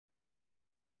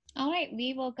All right,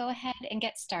 we will go ahead and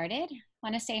get started. I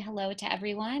want to say hello to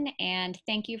everyone and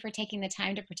thank you for taking the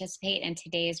time to participate in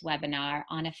today's webinar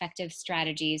on effective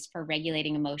strategies for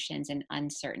regulating emotions in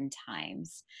uncertain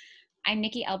times. I'm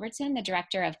Nikki Albertson, the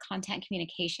Director of Content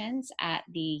Communications at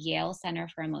the Yale Center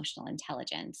for Emotional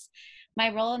Intelligence. My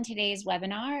role in today's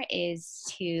webinar is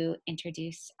to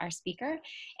introduce our speaker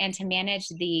and to manage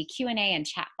the Q&A and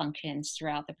chat functions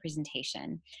throughout the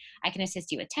presentation. I can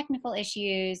assist you with technical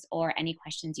issues or any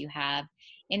questions you have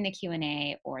in the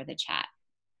Q&A or the chat.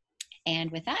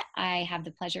 And with that, I have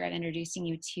the pleasure of introducing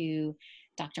you to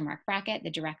Dr. Marc Brackett, the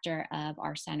Director of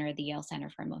our center, the Yale Center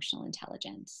for Emotional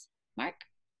Intelligence. Marc?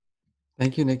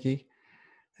 Thank you, Nikki.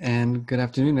 And good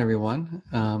afternoon, everyone.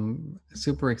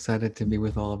 Super excited to be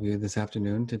with all of you this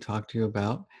afternoon to talk to you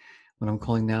about what I'm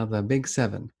calling now the Big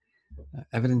Seven,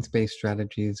 evidence-based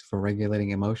strategies for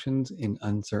regulating emotions in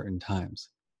uncertain times.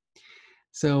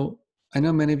 So I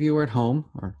know many of you are at home,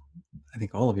 or I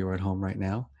think all of you are at home right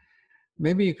now.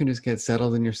 Maybe you can just get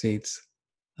settled in your seats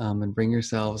and bring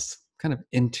yourselves kind of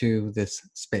into this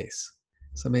space.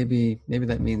 So maybe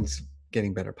that means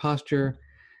getting better posture.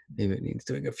 Maybe it means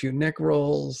doing a few neck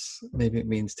rolls. Maybe it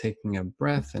means taking a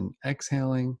breath and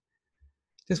exhaling.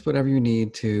 Just whatever you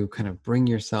need to kind of bring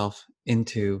yourself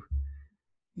into,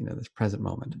 this present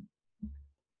moment.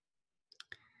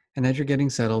 And as you're getting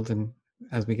settled and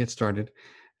as we get started,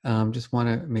 just want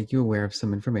to make you aware of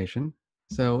some information.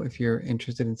 So if you're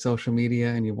interested in social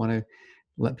media and you want to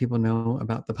let people know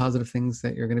about the positive things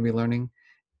that you're going to be learning,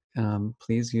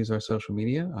 please use our social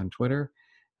media on Twitter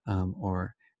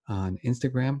or on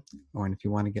Instagram, or if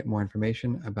you want to get more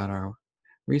information about our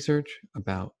research,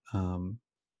 about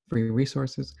free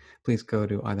resources, please go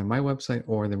to either my website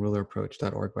or the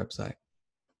rulerapproach.org website.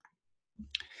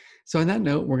 So on that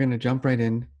note, we're going to jump right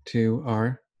into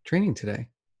our training today.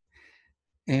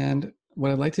 And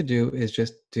what I'd like to do is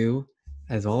just do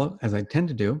as I tend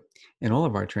to do in all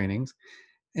of our trainings,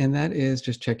 and that is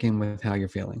just check in with how you're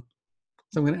feeling.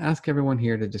 So I'm going to ask everyone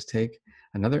here to just take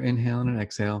another inhale and an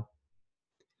exhale.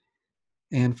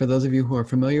 And for those of you who are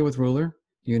familiar with Ruler,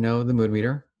 you know the mood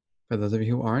meter. For those of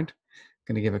you who aren't, I'm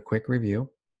going to give a quick review.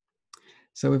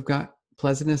 So we've got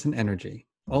pleasantness and energy.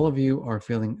 All of you are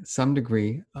feeling some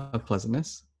degree of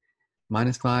pleasantness.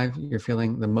 -5, you're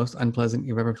feeling the most unpleasant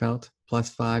you've ever felt.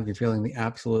 +5, you're feeling the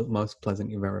absolute most pleasant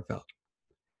you've ever felt.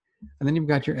 And then you've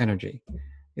got your energy.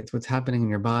 It's what's happening in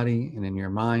your body and in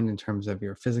your mind in terms of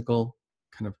your physical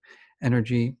kind of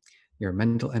energy, your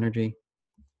mental energy.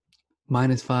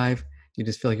 -5, you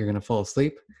just feel like you're going to fall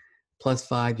asleep.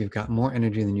 +5, you've got more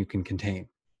energy than you can contain.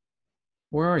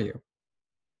 Where are you?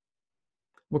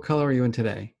 What color are you in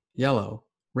today? Yellow,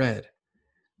 red,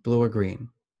 blue, or green?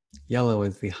 Yellow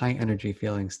is the high energy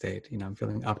feeling state. I'm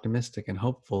feeling optimistic and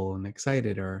hopeful and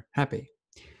excited or happy.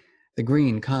 The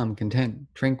green, calm,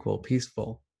 content, tranquil,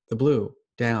 peaceful. The blue,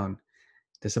 down,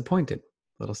 disappointed, a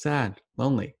little sad,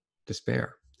 lonely,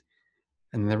 despair.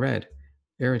 And the red,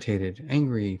 irritated,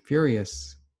 angry,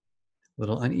 furious, a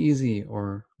little uneasy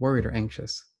or worried or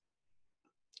anxious.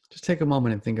 Just take a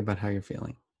moment and think about how you're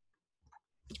feeling.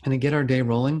 And to get our day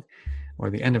rolling, or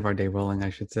the end of our day rolling, I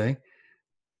should say,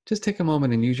 just take a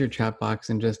moment and use your chat box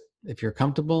and just, if you're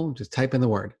comfortable, just type in the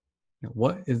word.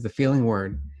 What is the feeling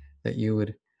word that you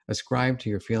would ascribe to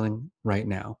your feeling right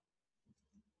now?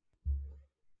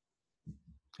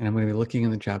 And I'm going to be looking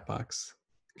in the chat box.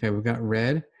 Okay, we've got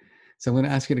red. So I'm going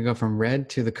to ask you to go from red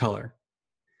to the color.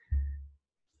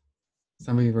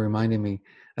 Some of you were reminding me,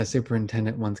 a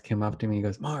superintendent once came up to me and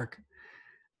goes, "Marc,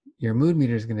 your mood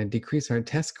meter is going to decrease our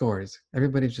test scores.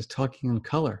 Everybody's just talking in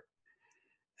color."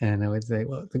 And I would say,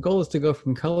 well, the goal is to go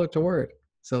from color to word.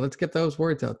 So let's get those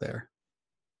words out there.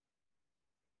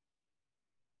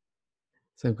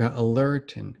 So I've got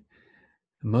alert and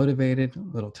motivated, a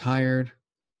little tired,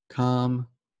 calm,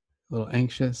 a little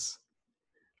anxious,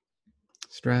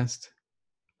 stressed.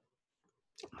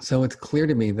 So it's clear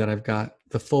to me that I've got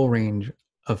the full range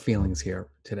of feelings here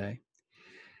today.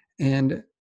 And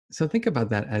so think about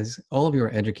that as all of you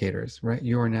are educators, right?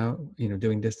 You are now,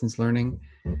 doing distance learning.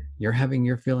 You're having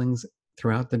your feelings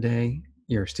throughout the day.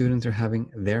 Your students are having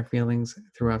their feelings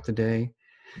throughout the day.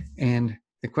 And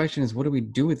the question is, what do we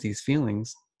do with these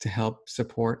feelings to help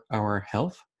support our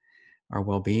health, our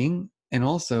well-being, and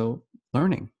also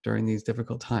learning during these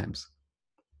difficult times?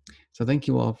 So thank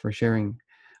you all for sharing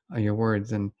your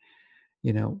words. And,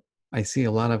 I see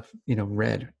a lot of,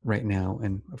 red right now.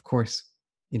 And of course,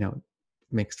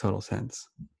 makes total sense.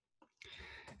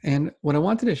 And what I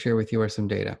wanted to share with you are some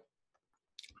data.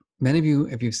 Many of you,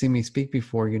 if you've seen me speak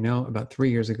before, about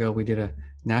 3 years ago, we did a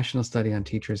national study on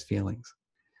teachers' feelings.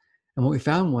 And what we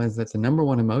found was that the number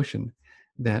one emotion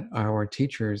that our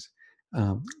teachers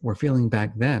were feeling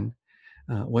back then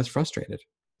was frustrated,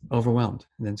 overwhelmed,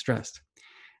 and then stressed.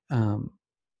 Um,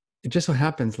 it just so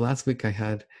happens last week I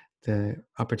had the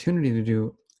opportunity to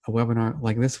do a webinar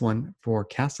like this one for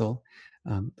CASTLE,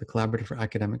 the Collaborative for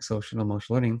Academic, Social, and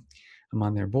Emotional Learning. I'm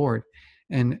on their board.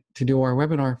 And to do our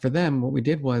webinar for them, what we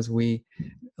did was we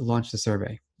launched a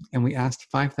survey and we asked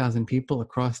 5,000 people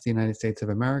across the United States of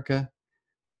America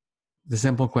the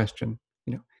simple question,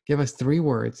 give us 3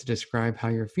 words to describe how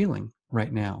you're feeling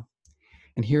right now.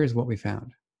 And here's what we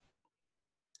found.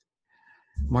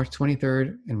 March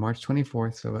 23rd and March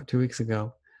 24th, so about 2 weeks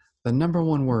ago, the number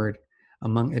one word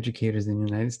among educators in the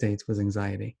United States was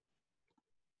anxiety.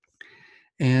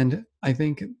 And I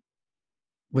think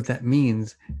what that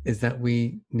means is that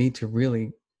we need to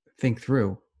really think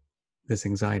through this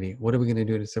anxiety. What are we going to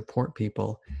do to support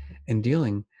people in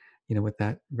dealing, with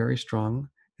that very strong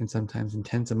and sometimes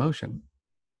intense emotion?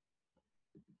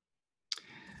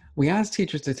 We asked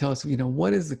teachers to tell us,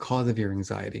 what is the cause of your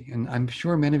anxiety? And I'm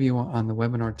sure many of you on the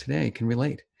webinar today can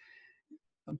relate.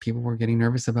 People were getting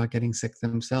nervous about getting sick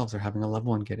themselves or having a loved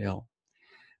one get ill.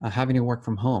 Having to work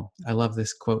from home. I love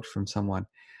this quote from someone.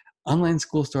 Online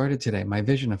school started today. My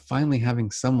vision of finally having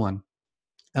someone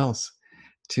else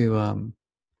to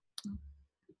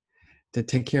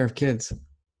take care of kids,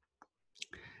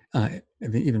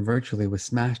 even virtually, was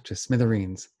smashed to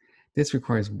smithereens. This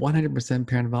requires 100%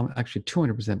 parent involvement, actually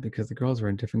 200% because the girls were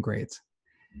in different grades.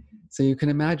 So you can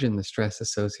imagine the stress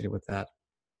associated with that.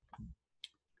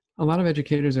 A lot of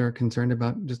educators are concerned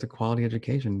about just the quality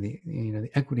education,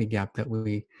 the equity gap that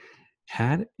we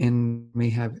had and may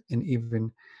have in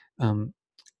even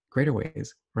greater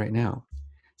ways right now.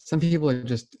 Some people are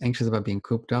just anxious about being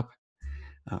cooped up,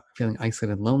 feeling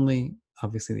isolated and lonely,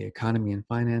 obviously the economy and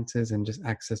finances, and just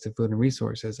access to food and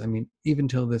resources. I mean, even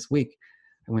till this week,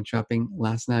 I went shopping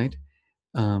last night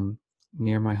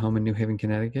near my home in New Haven,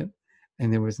 Connecticut,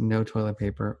 and there was no toilet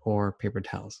paper or paper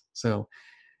towels. So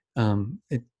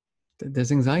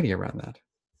there's anxiety around that.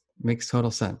 Makes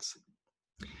total sense.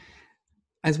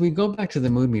 As we go back to the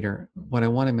mood meter, what I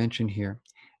want to mention here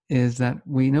is that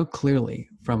we know clearly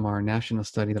from our national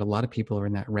study that a lot of people are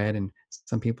in that red and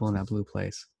some people in that blue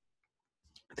place.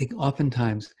 I think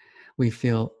oftentimes we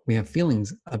have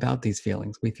feelings about these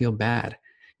feelings. We feel bad,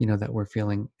 that we're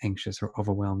feeling anxious or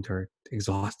overwhelmed or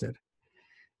exhausted.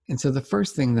 And so the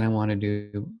first thing that I want to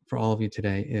do for all of you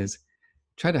today is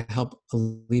try to help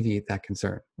alleviate that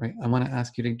concern, right? I want to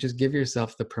ask you to just give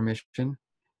yourself the permission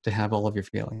to have all of your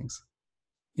feelings.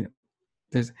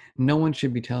 There's no one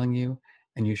should be telling you,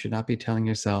 and you should not be telling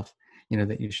yourself,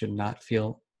 that you should not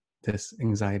feel this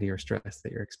anxiety or stress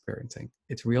that you're experiencing.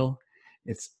 It's real.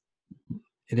 It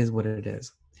is what it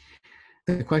is.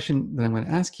 The question that I'm going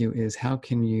to ask you is, how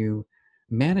can you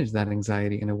manage that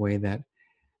anxiety in a way that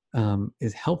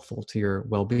is helpful to your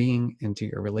well-being and to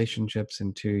your relationships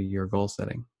and to your goal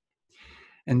setting?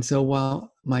 And so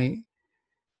while my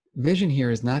vision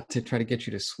here is not to try to get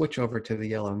you to switch over to the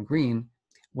yellow and green,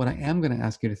 what I am going to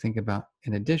ask you to think about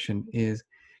in addition is,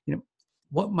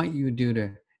 what might you do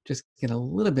to just get a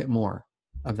little bit more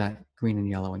of that green and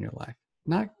yellow in your life?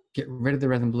 Not get rid of the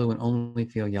red and blue and only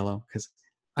feel yellow, because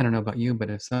I don't know about you, but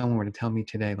if someone were to tell me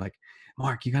today, like,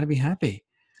 Mark, you got to be happy,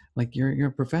 like you're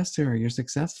a professor, you're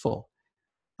successful,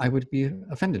 I would be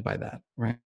offended by that,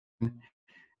 right?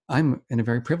 I'm in a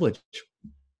very privileged.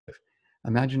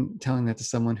 Imagine telling that to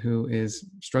someone who is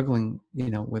struggling,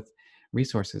 with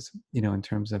resources, in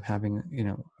terms of having,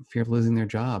 fear of losing their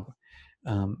job,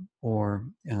 or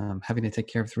having to take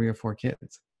care of 3 or 4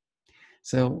 kids.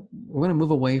 So we're going to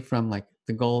move away from like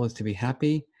the goal is to be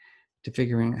happy to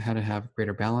figuring out how to have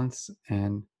greater balance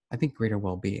and I think greater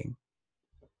well-being.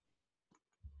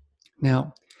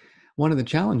 Now, one of the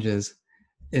challenges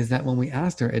is that when we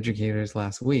asked our educators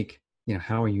last week,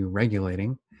 how are you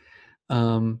regulating?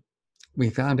 We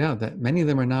found out that many of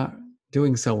them are not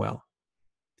doing so well.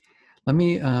 Let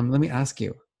me ask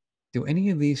you, do any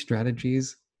of these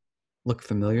strategies look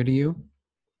familiar to you?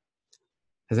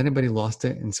 Has anybody lost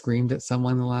it and screamed at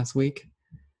someone in the last week?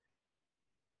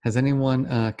 Has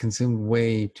anyone consumed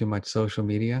way too much social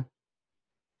media?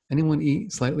 Anyone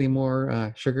eat slightly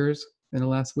more sugars in the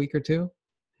last week or two?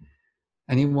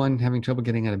 Anyone having trouble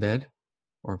getting out of bed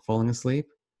or falling asleep?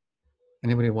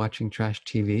 Anybody watching trash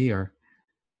TV or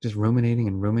just ruminating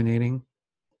and ruminating?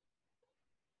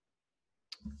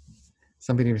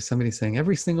 Somebody saying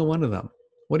every single one of them.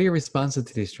 What are your responses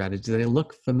to these strategies? Do they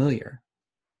look familiar?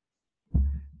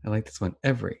 I like this one.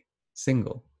 Every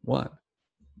single one.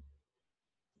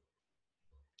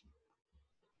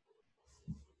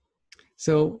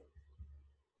 So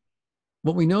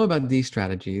what we know about these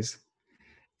strategies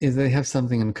is they have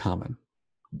something in common.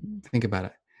 Think about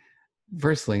it.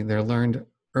 Firstly, they're learned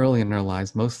early in our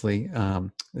lives, mostly,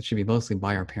 it should be mostly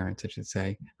by our parents, I should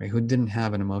say, right, who didn't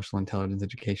have an emotional intelligence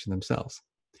education themselves.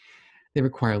 They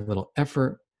require little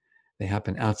effort. They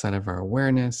happen outside of our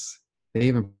awareness. They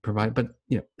even provide, but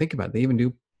think about it, they even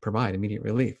do provide immediate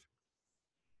relief.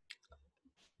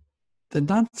 The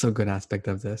not so good aspect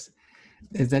of this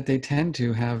is that they tend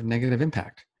to have negative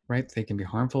impact, right? They can be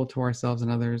harmful to ourselves and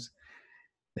others.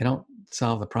 They don't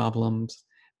solve the problems.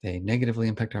 They negatively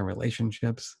impact our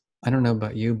relationships. I don't know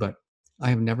about you, but I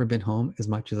have never been home as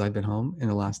much as I've been home in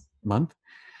the last month.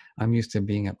 I'm used to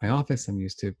being at my office. I'm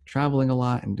used to traveling a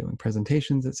lot and doing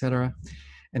presentations, etc.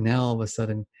 And now all of a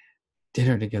sudden,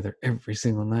 dinner together every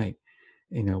single night,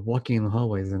 walking in the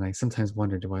hallways. And I sometimes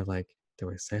wonder, do I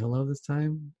say hello this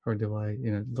time? Or do I,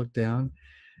 look down?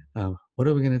 What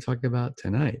are we going to talk about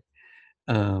tonight?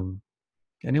 Um,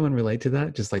 Anyone relate to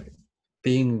that? Just like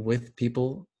being with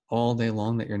people all day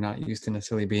long that you're not used to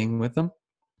necessarily being with them.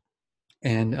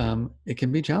 And it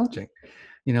can be challenging.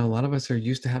 A lot of us are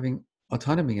used to having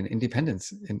autonomy and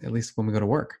independence, at least when we go to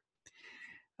work.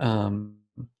 Um,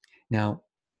 Now,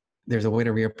 there's a way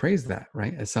to reappraise that,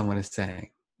 right? As someone is saying,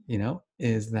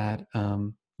 is that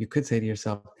you could say to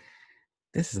yourself,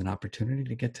 this is an opportunity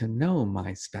to get to know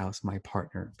my spouse, my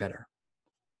partner better.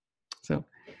 So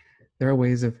there are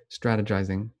ways of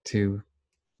strategizing to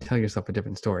tell yourself a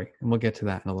different story. And we'll get to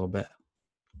that in a little bit.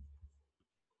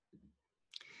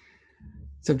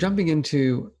 So jumping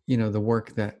into, the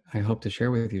work that I hope to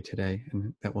share with you today,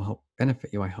 and that will help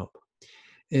benefit you, I hope,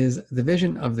 is the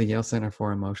vision of the Yale Center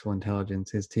for Emotional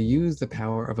Intelligence is to use the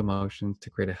power of emotions to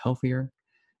create a healthier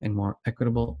and more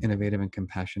equitable, innovative, and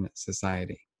compassionate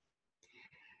society.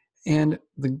 And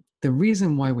the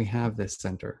reason why we have this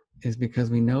center is because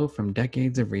we know from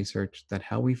decades of research that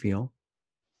how we feel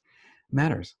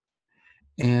matters.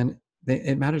 And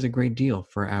it matters a great deal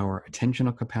for our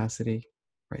attentional capacity,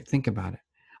 right? Think about it.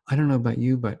 I don't know about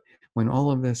you, but when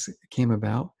all of this came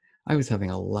about, I was having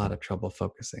a lot of trouble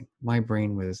focusing. My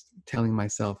brain was telling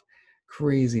myself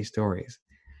crazy stories.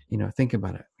 Think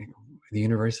about it. The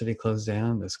university closed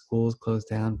down, the schools closed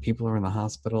down, people are in the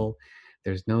hospital.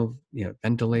 There's no,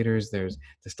 ventilators. The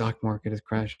stock market is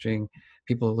crashing.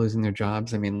 People are losing their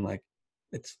jobs. I mean,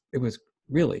 it was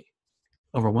really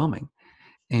overwhelming.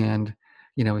 And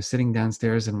I was sitting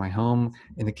downstairs in my home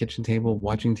in the kitchen table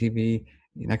watching TV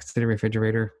next to the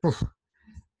refrigerator,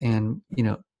 and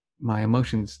my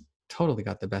emotions totally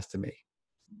got the best of me.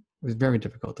 It was very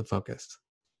difficult to focus.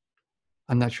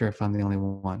 I'm not sure if I'm the only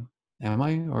one. Am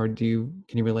I? Or can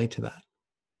you relate to that?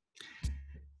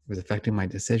 It was affecting my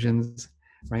decisions,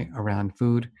 right, around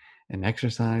food and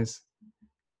exercise.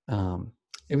 Um,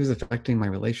 it was affecting my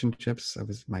relationships.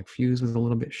 My fuse was a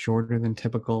little bit shorter than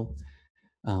typical.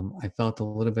 I felt a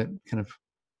little bit kind of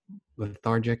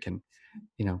lethargic and,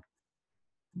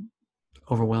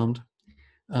 overwhelmed.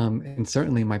 And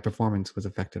certainly my performance was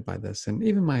affected by this, and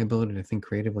even my ability to think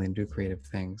creatively and do creative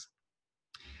things.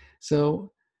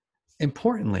 So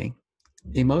importantly,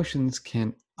 emotions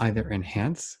can either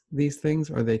enhance these things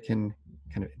or they can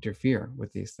kind of interfere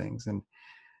with these things. And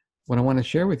what I want to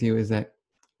share with you is that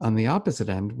on the opposite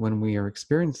end, when we are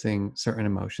experiencing certain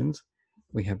emotions,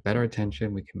 we have better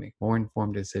attention, we can make more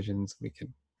informed decisions, we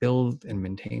can build and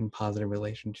maintain positive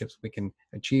relationships, we can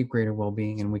achieve greater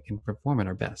well-being, and we can perform at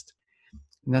our best.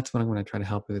 And that's what I'm going to try to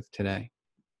help you with today.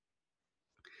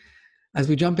 As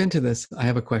we jump into this, I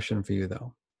have a question for you,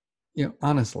 though.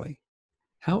 Honestly,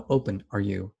 how open are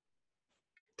you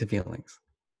to feelings?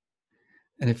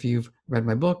 And if you've read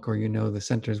my book or the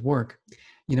center's work,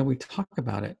 we talk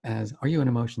about it as, are you an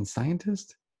emotion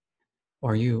scientist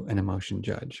or are you an emotion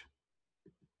judge?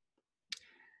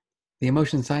 The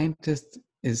emotion scientist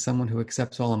is someone who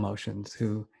accepts all emotions,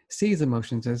 who sees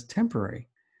emotions as temporary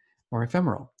or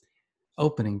ephemeral,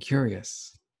 open and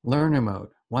curious, learner mode,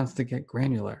 wants to get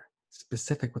granular,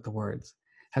 specific with the words,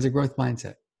 has a growth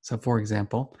mindset. So for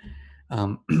example,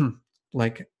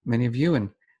 like many of you and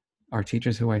our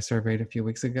teachers who I surveyed a few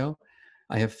weeks ago,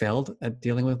 I have failed at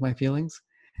dealing with my feelings.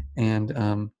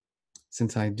 And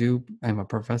since I'm a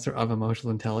professor of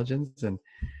emotional intelligence and,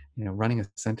 running a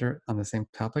center on the same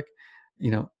topic,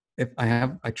 if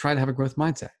I try to have a growth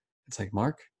mindset. It's like,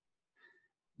 Mark,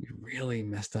 you really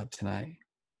messed up tonight,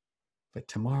 but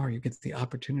tomorrow you get the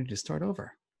opportunity to start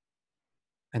over.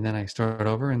 And then I start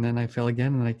over and then I fail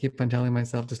again. And I keep on telling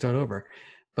myself to start over.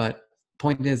 But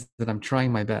point is that I'm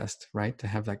trying my best, right, to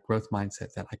have that growth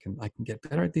mindset that I can get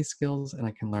better at these skills and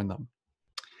I can learn them.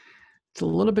 It's a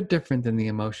little bit different than the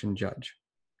emotion judge,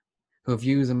 who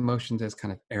views emotions as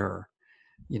kind of error,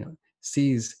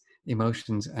 sees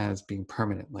emotions as being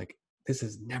permanent, like this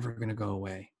is never going to go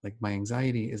away. Like my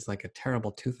anxiety is like a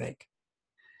terrible toothache.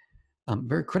 I'm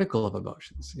very critical of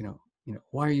emotions.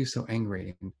 Why are you so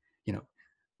angry? And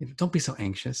don't be so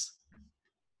anxious.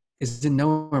 Is in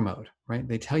nowhere mode, right?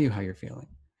 They tell you how you're feeling.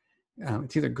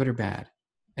 It's either good or bad,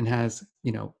 and has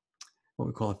what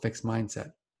we call a fixed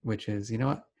mindset, which is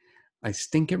what, I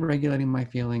stink at regulating my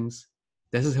feelings.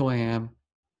 This is who I am.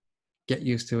 Get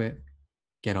used to it.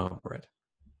 Get over it.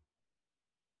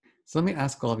 So let me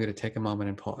ask all of you to take a moment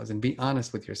and pause and be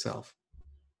honest with yourself.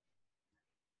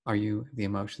 Are you the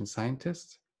emotion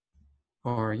scientist,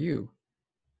 or are you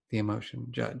the emotion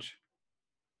judge?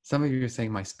 Some of you are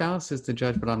saying, my spouse is the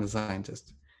judge, but I'm the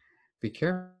scientist. Be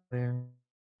careful there.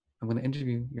 I'm going to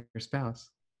interview your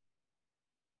spouse.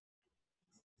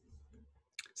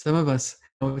 Some of us,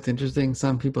 it's interesting,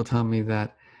 some people tell me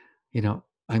that,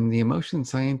 I'm the emotion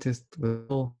scientist with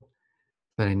people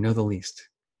that I know the least,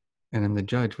 and I'm the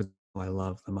judge with people I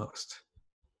love the most.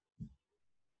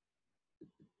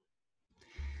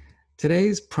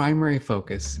 Today's primary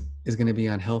focus is going to be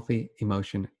on healthy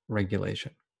emotion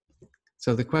regulation.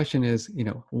 So the question is,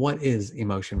 what is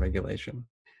emotion regulation?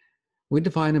 We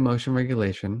define emotion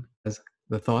regulation as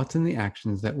the thoughts and the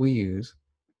actions that we use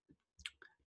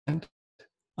and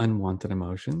unwanted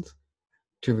emotions,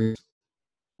 to reduce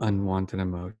unwanted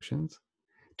emotions,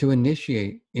 to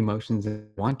initiate emotions that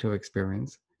we want to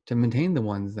experience, to maintain the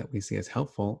ones that we see as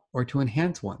helpful, or to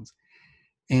enhance ones.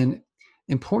 And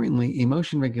importantly,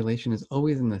 emotion regulation is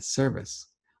always in the service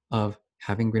of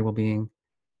having great well-being,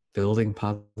 building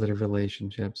positive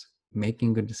relationships,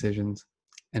 making good decisions,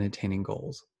 and attaining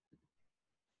goals.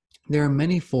 There are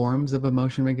many forms of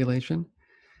emotion regulation.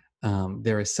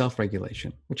 There is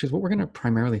self-regulation, which is what we're going to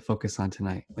primarily focus on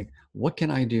tonight. Like, what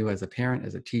can I do as a parent,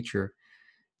 as a teacher,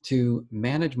 to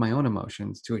manage my own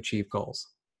emotions to achieve goals?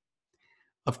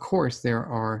 Of course, there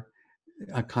are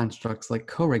constructs like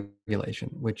co-regulation,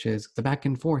 which is the back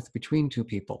and forth between two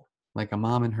people, like a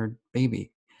mom and her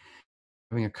baby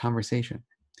having a conversation.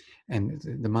 And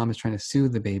the mom is trying to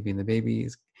soothe the baby, and the baby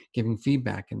is giving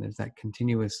feedback, and there's that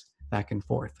continuous back and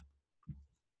forth.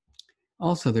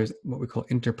 Also, there's what we call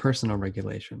interpersonal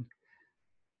regulation.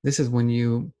 This is when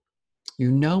you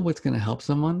know what's going to help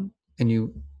someone, and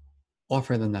you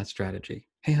offer them that strategy.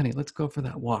 Hey, honey, let's go for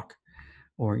that walk.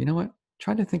 Or, you know what?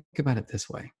 Try to think about it this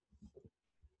way.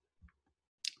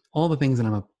 All the things that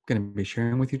I'm going to be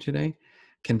sharing with you today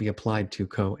can be applied to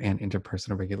co and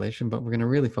interpersonal regulation, but we're going to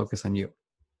really focus on you.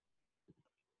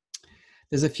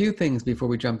 There's a few things before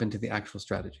we jump into the actual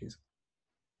strategies.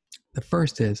 The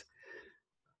first is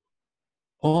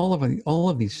all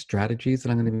of these strategies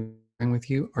that I'm going to be sharing with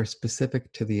you are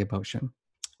specific to the emotion.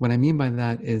 What I mean by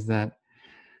that is that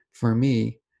for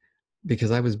me,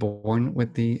 because I was born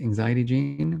with the anxiety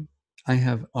gene, I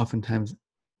have oftentimes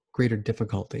greater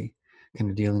difficulty kind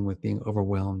of dealing with being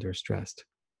overwhelmed or stressed.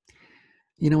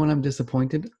 When I'm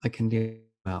disappointed, I can deal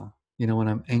well. When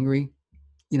I'm angry,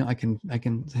 I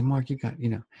can say, Mark, you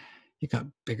got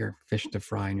bigger fish to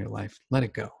fry in your life. Let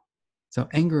it go. So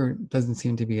anger doesn't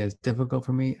seem to be as difficult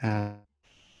for me as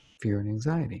fear and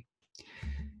anxiety.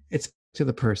 It's to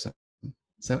the person.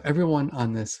 So everyone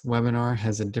on this webinar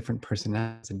has a different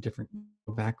personality, a different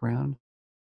background,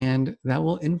 and that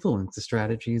will influence the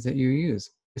strategies that you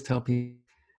use. Just tell people,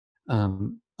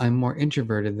 I'm more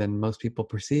introverted than most people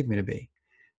perceive me to be.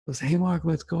 They'll say, hey, Mark,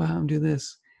 let's go out and do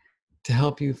this to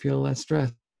help you feel less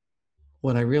stressed.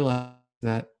 What I realize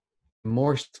that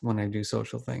more when I do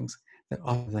social things, that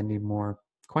often I need more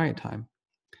quiet time.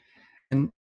 And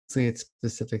honestly, it's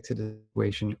specific to the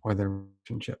situation or the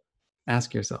relationship.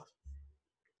 Ask yourself,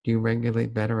 do you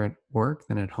regulate better at work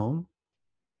than at home?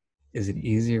 Is it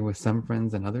easier with some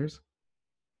friends than others?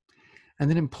 And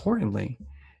then importantly,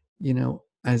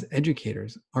 as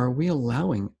educators, are we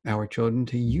allowing our children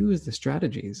to use the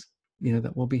strategies,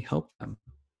 that will be help them?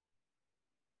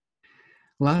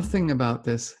 Last thing about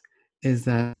this is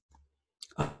that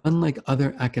unlike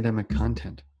other academic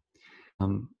content,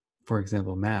 for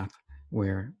example, math,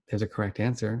 where there's a correct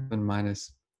answer, and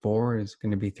minus 4 is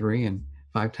going to be 3, and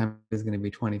 5 times is going to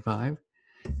be 25,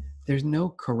 there's no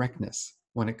correctness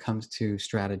when it comes to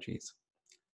strategies.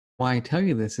 Why I tell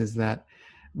you this is that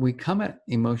we come at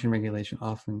emotion regulation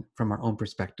often from our own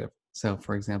perspective. So,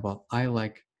 for example, I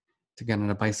like to get on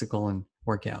a bicycle and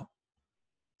work out.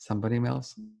 Somebody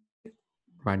else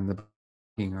riding the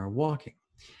bike or walking.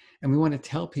 And we want to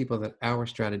tell people that our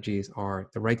strategies are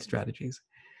the right strategies.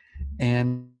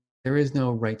 And there is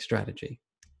no right strategy.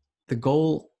 The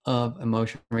goal of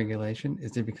emotion regulation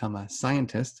is to become a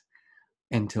scientist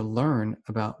and to learn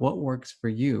about what works for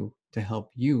you to help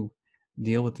you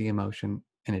deal with the emotion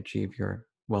and achieve your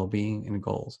well-being and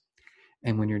goals.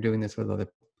 And when you're doing this with other,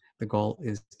 the goal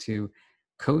is to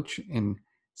coach and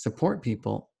support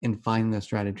people in finding those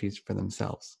strategies for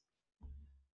themselves.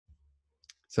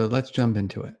 So let's jump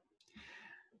into it.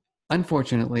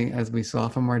 Unfortunately, as we saw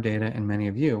from our data and many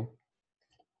of you,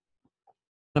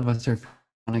 a lot of us are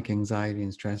chronic anxiety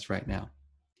and stress right now.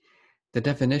 The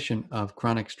definition of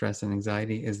chronic stress and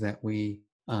anxiety is that we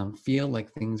feel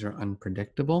like things are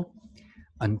unpredictable,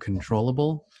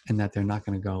 uncontrollable, and that they're not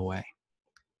going to go away.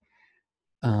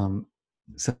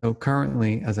 So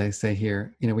currently, as I say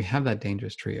here, we have that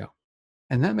dangerous trio,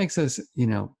 and that makes us,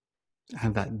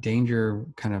 have that danger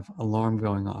kind of alarm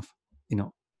going off,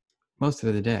 most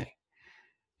of the day.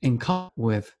 In coupled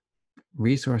with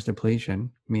resource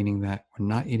depletion, meaning that we're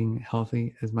not eating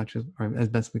healthy as much as, or as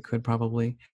best we could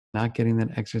probably, not getting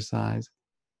that exercise,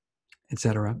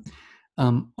 etc.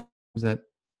 That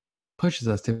pushes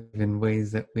us to in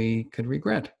ways that we could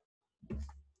regret.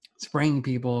 Spraying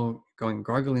people, going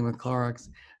gargling with Clorox,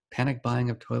 panic buying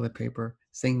of toilet paper,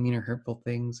 saying mean or hurtful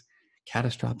things,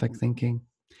 catastrophic thinking.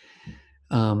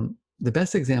 The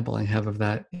best example I have of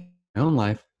that in my own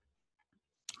life,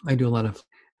 I do a lot of,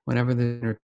 whenever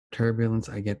there's turbulence,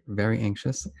 I get very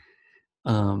anxious.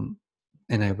 And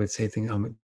I would say things,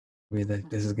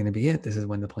 this is going to be it. This is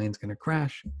when the plane's going to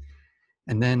crash.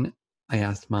 And then I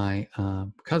asked my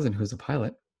cousin, who's a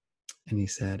pilot, and he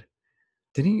said,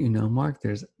 "Didn't you know, Mark,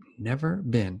 there's never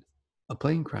been a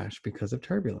plane crash because of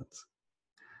turbulence?"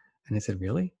 And I said,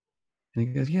 "Really?" And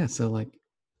he goes, "Yeah, so like,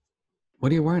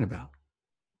 what are you worrying about?"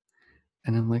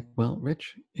 And I'm like, "Well,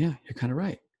 Rich, yeah, you're kind of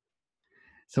right."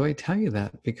 So I tell you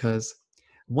that because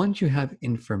once you have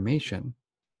information,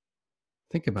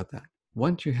 think about that.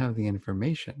 Once you have the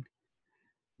information,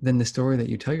 then the story that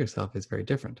you tell yourself is very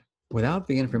different. Without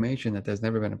the information that there's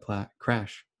never been a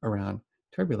crash around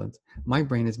turbulence, my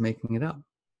brain is making it up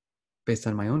based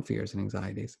on my own fears and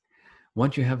anxieties.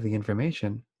 Once you have the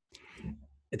information,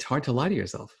 it's hard to lie to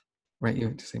yourself, right? You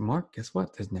have to say, "Mark, guess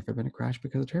what? There's never been a crash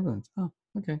because of turbulence." Oh,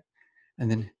 okay.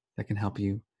 And then that can help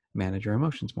you manage your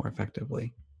emotions more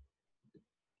effectively.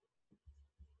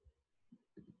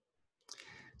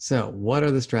 So what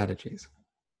are the strategies?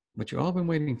 What you've all been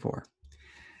waiting for.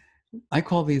 I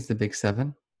call these the big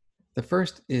seven. The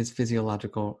first is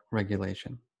physiological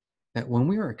regulation. That when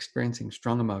we are experiencing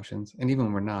strong emotions, and even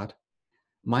when we're not,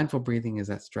 mindful breathing is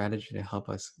that strategy to help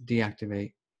us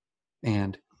deactivate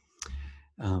and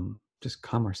just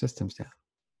calm our systems down.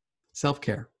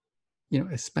 Self-care.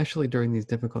 Especially during these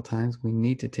difficult times, we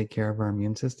need to take care of our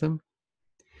immune system,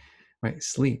 right?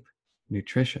 Sleep,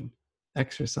 nutrition,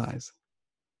 exercise,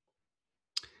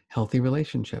 healthy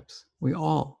relationships.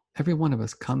 Every one of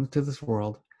us comes to this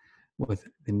world with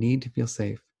the need to feel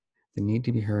safe, the need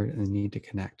to be heard, and the need to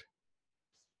connect.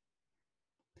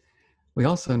 We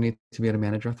also need to be able to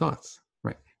manage our thoughts,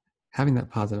 right? Having that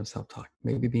positive self-talk,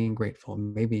 maybe being grateful,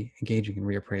 maybe engaging in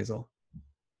reappraisal.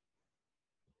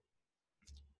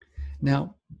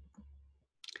 Now,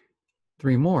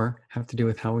 3 more have to do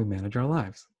with how we manage our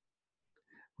lives.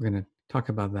 We're going to talk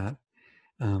about that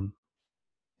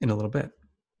in a little bit.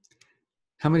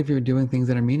 How many of you are doing things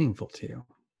that are meaningful to you?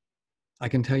 I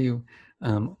can tell you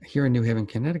here in New Haven,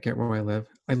 Connecticut, where I live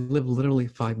literally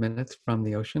 5 minutes from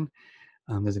the ocean.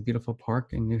 There's a beautiful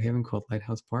park in New Haven called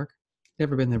Lighthouse Park.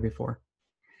 Never been there before.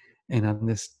 And on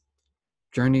this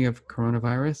journey of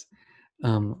coronavirus,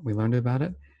 we learned about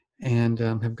it and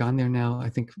have gone there now, I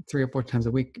think 3 or 4 times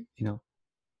a week,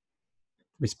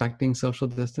 respecting social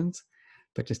distance,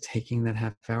 but just taking that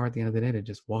half hour at the end of the day to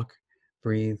just walk,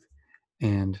 breathe,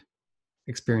 and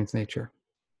experience nature.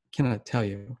 Cannot tell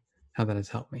you how that has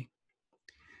helped me.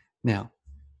 Now,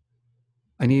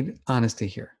 I need honesty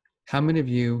here. How many of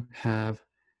you have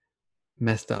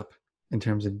messed up in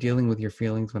terms of dealing with your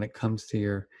feelings when it comes to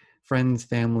your friends,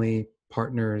 family,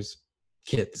 partners,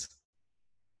 kids?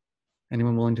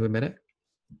 Anyone willing to admit it?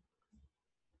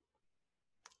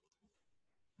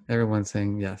 Everyone's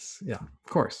saying yes. Yeah, of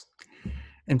course.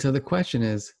 And so the question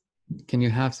is, can you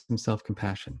have some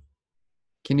self-compassion?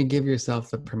 Can you give yourself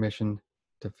the permission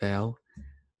to fail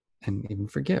and even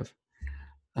forgive?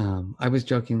 I was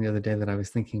joking the other day that I was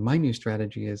thinking my new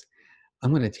strategy is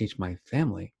I'm going to teach my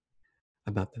family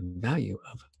about the value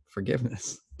of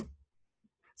forgiveness.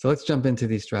 So let's jump into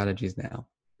these strategies now.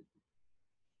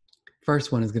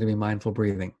 First one is going to be mindful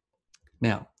breathing.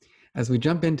 Now, as we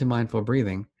jump into mindful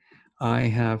breathing, I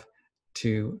have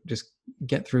to just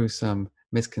get through some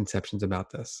misconceptions about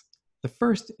this. The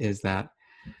first is that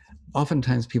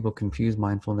oftentimes people confuse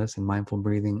mindfulness and mindful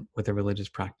breathing with a religious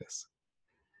practice.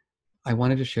 I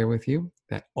wanted to share with you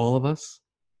that all of us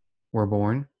were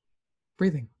born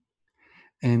breathing.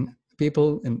 And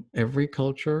people in every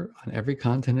culture, on every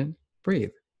continent,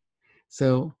 breathe.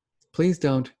 So please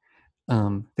don't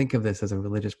think of this as a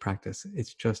religious practice.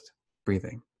 It's just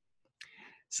breathing.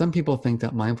 Some people think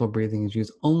that mindful breathing is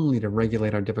used only to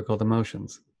regulate our difficult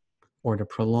emotions or to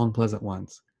prolong pleasant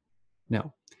ones.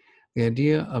 No, the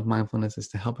idea of mindfulness is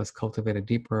to help us cultivate a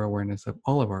deeper awareness of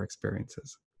all of our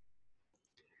experiences.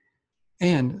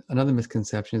 And another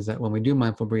misconception is that when we do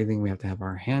mindful breathing, we have to have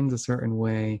our hands a certain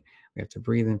way, we have to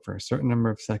breathe in for a certain number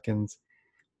of seconds.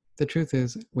 The truth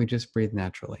is, we just breathe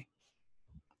naturally.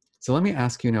 So let me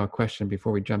ask you now a question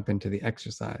before we jump into the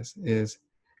exercise is,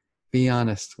 be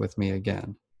honest with me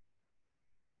again.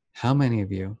 How many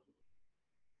of you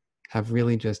have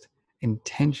really just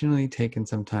intentionally taken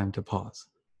some time to pause?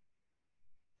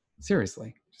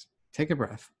 Seriously, just take a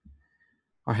breath.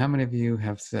 Or how many of you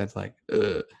have said like,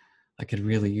 ugh, I could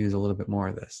really use a little bit more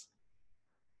of this?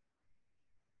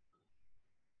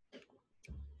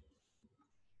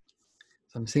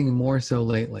 So I'm seeing more so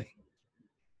lately.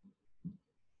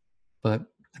 But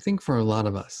I think for a lot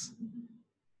of us,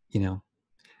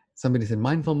 somebody said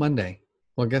mindful Monday.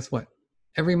 Well, guess what?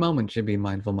 Every moment should be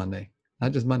mindful Monday,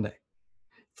 not just Monday.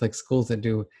 It's like schools that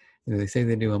do, they say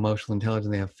they do emotional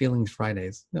intelligence, they have feelings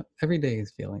Fridays. No, every day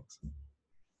is feelings.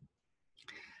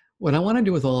 What I want to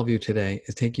do with all of you today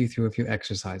is take you through a few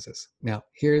exercises. Now,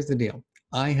 here's the deal.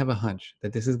 I have a hunch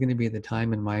that this is going to be the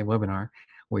time in my webinar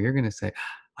where you're going to say,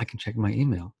 I can check my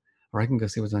email, or I can go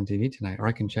see what's on TV tonight, or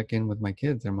I can check in with my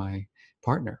kids or my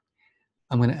partner.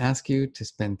 I'm going to ask you to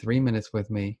spend 3 minutes with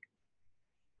me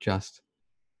just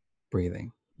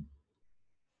breathing.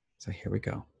 So here we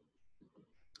go.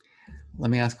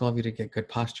 Let me ask all of you to get good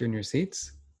posture in your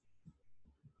seats.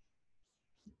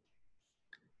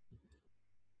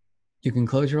 You can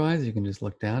close your eyes, you can just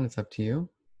look down, it's up to you.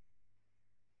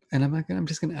 And I'm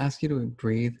just going to ask you to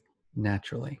breathe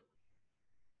naturally.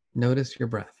 Notice your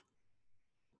breath.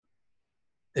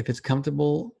 If it's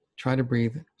comfortable, try to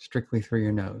breathe strictly through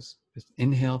your nose. Just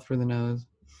inhale through the nose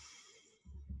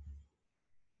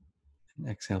and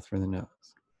exhale through the nose.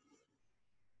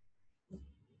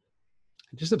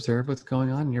 Just observe what's going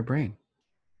on in your brain.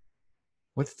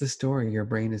 What's the story your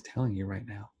brain is telling you right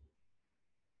now?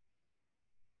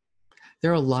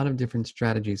 There are a lot of different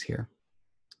strategies here.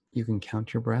 You can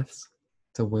count your breaths.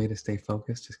 It's a way to stay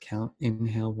focused. Just count.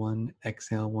 Inhale 1,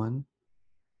 exhale 1.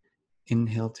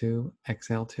 Inhale 2,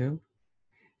 exhale 2.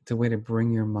 It's a way to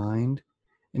bring your mind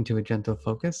into a gentle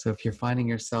focus. So if you're finding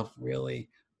yourself really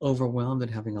overwhelmed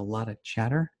and having a lot of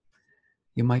chatter,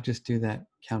 you might just do that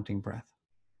counting breath.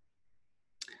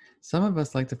 Some of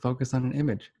us like to focus on an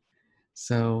image.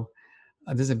 So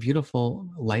there's a beautiful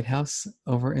lighthouse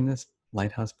over in this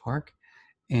lighthouse park.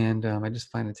 And I just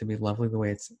find it to be lovely the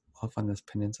way it's off on this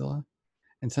peninsula.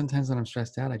 And sometimes when I'm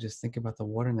stressed out, I just think about the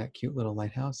water in that cute little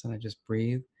lighthouse and I just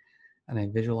breathe and I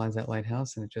visualize that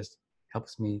lighthouse and it just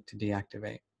helps me to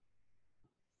deactivate.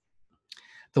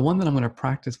 The one that I'm going to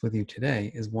practice with you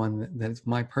today is one that is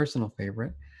my personal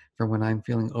favorite for when I'm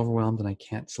feeling overwhelmed and I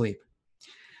can't sleep.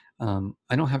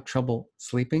 I don't have trouble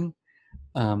sleeping.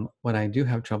 What I do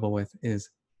have trouble with is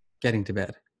getting to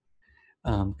bed.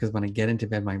 Because when I get into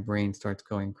bed, my brain starts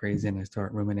going crazy and I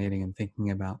start ruminating and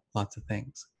thinking about lots of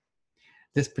things.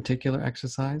 This particular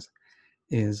exercise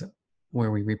is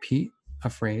where we repeat a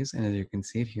phrase, and as you can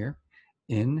see it here,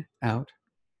 in, out.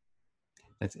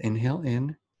 That's inhale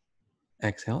in,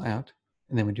 exhale out.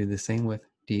 And then we do the same with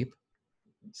deep,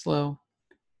 slow,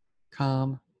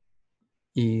 calm,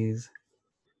 ease.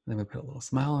 And then we put a little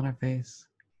smile on our face,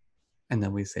 and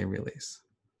then we say release.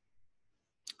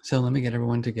 So let me get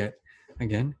everyone to get,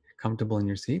 again, comfortable in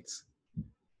your seats.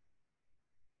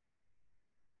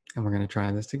 And we're going to try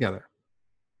this together.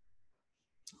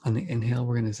 On the inhale,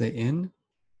 we're going to say in.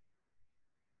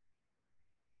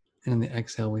 And on the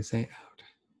exhale, we say out.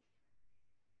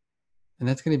 And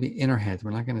that's going to be in our heads.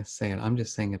 We're not going to say it. I'm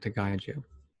just saying it to guide you.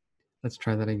 Let's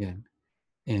try that again.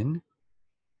 In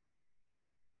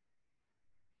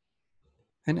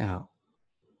and out.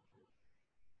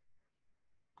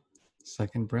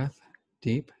 Second breath,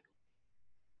 deep.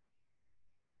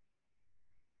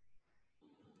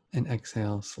 And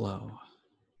exhale, slow.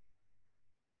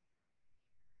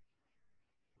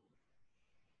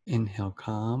 Inhale,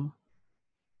 calm.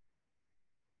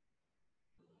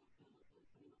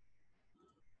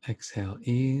 Exhale,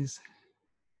 ease.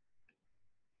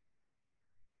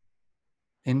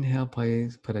 Inhale,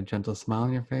 please put a gentle smile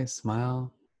on your face.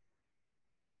 Smile.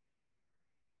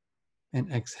 And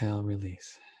exhale,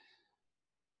 release.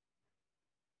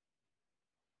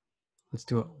 Let's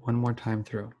do it one more time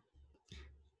through.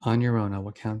 On your own, I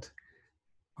will count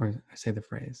or say the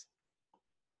phrase.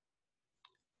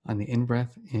 On the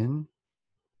in-breath, in.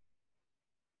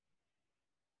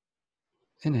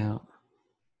 and out,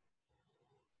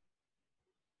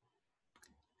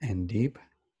 and deep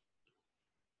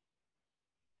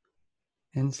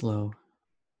and slow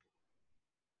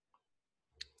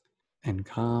and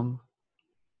calm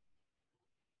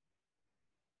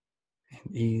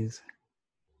and ease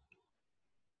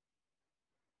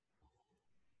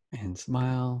and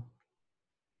smile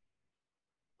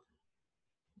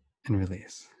and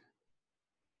release.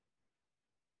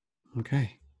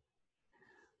 Okay.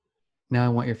 Now I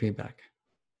want your feedback.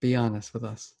 Be honest with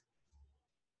us.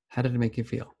 How did it make you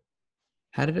feel?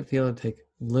 How did it feel to take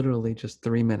literally just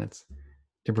 3 minutes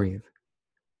to breathe?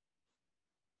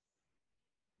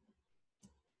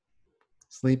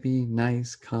 Sleepy,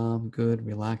 nice, calm, good,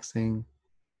 relaxing,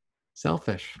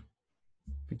 selfish.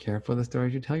 Be careful of the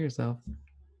stories you tell yourself.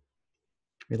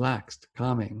 Relaxed,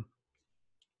 calming.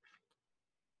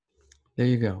 There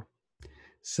you go.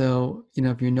 So,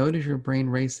 if you notice your brain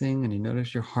racing and you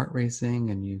notice your heart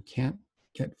racing and you can't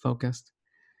get focused,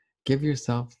 give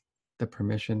yourself the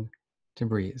permission to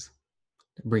breathe.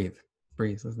 Breathe.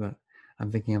 Breathe. Isn't that?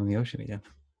 I'm thinking I'm in the ocean again.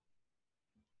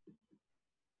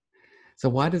 So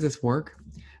why does this work?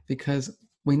 Because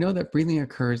we know that breathing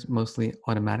occurs mostly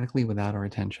automatically without our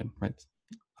attention, right?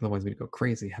 Otherwise we'd go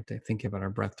crazy, have to think about our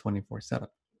breath 24/7.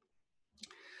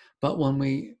 But when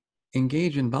we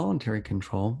engage in voluntary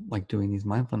control, like doing these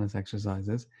mindfulness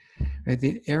exercises, right,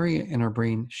 the area in our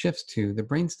brain shifts to the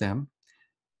brainstem,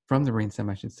 from the brainstem,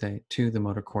 I should say, to the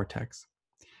motor cortex.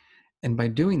 And by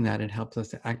doing that, it helps us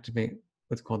to activate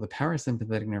what's called the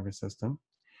parasympathetic nervous system,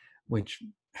 which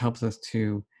helps us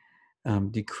to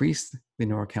decrease the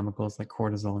neurochemicals like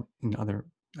cortisol and other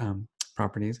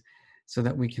properties so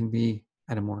that we can be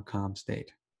at a more calm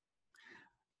state.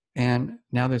 And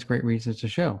now there's great research to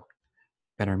show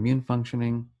better immune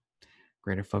functioning,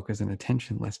 greater focus and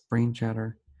attention, less brain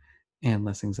chatter, and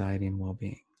less anxiety and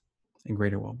well-being, and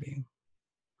greater well-being.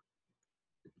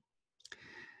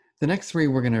 The next three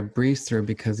we're going to breeze through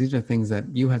because these are things that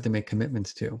you have to make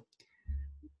commitments to.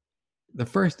 The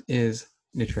first is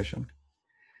nutrition.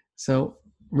 So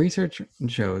research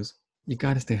shows you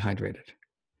got to stay hydrated.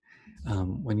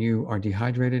 When you are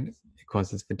dehydrated, it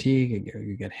causes fatigue,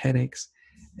 you get headaches,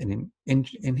 and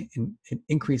it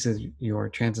increases your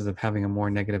chances of having a more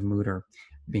negative mood or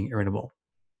being irritable.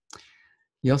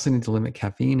 You also need to limit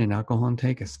caffeine and alcohol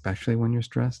intake, especially when you're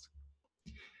stressed.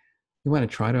 You want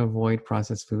to try to avoid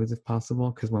processed foods if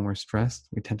possible, because when we're stressed,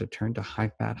 we tend to turn to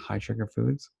high-fat, high-sugar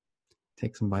foods.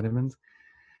 Take some vitamins.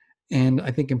 And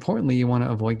I think importantly, you want to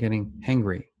avoid getting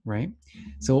hangry, right?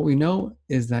 So what we know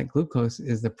is that glucose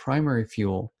is the primary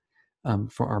fuel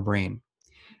for our brain.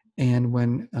 And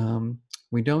when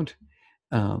we don't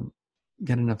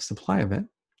get enough supply of it,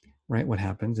 right, what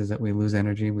happens is that we lose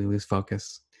energy, we lose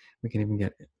focus. We can even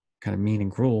get kind of mean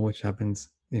and cruel, which happens,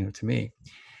 to me.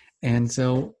 And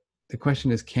so the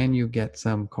question is, can you get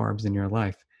some carbs in your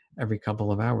life every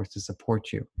couple of hours to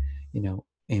support you,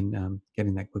 in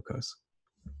getting that glucose?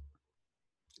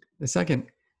 The second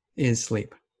is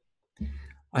sleep.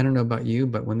 I don't know about you,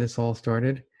 but when this all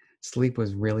started, sleep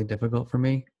was really difficult for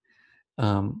me.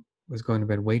 Was going to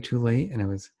bed way too late, and I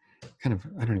was I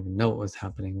don't even know what was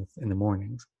happening in the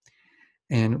mornings.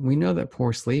 And we know that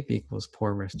poor sleep equals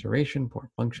poor restoration, poor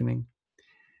functioning.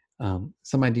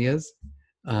 Some ideas.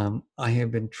 I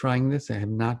have been trying this. I have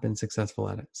not been successful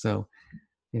at it. So,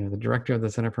 the director of the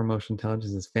Center for Emotional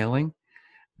Intelligence is failing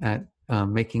at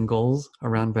making goals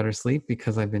around better sleep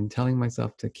because I've been telling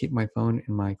myself to keep my phone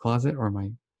in my closet or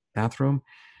my bathroom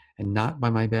and not by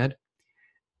my bed.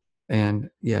 And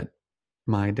yet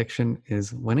my addiction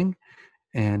is winning.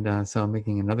 And so I'm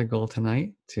making another goal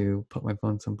tonight to put my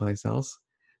phone someplace else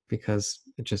because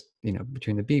it just,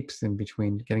 between the beeps and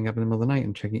between getting up in the middle of the night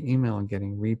and checking email and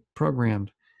getting reprogrammed,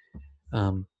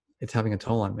 it's having a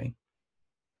toll on me.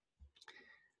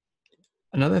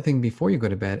 Another thing before you go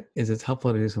to bed is it's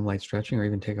helpful to do some light stretching or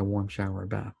even take a warm shower or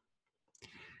bath.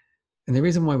 And the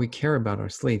reason why we care about our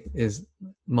sleep is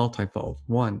multifold.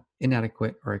 One,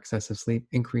 inadequate or excessive sleep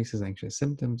increases anxious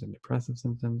symptoms and depressive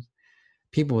symptoms.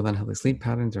 People with unhealthy sleep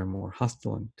patterns are more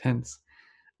hostile and tense.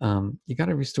 You got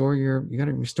to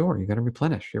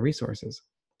replenish your resources.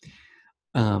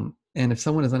 And if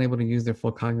someone is unable to use their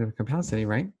full cognitive capacity,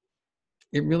 right,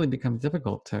 it really becomes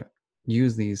difficult to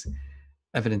use these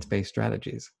evidence-based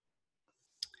strategies.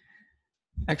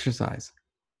 Exercise.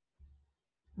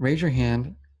 Raise your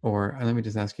hand, or let me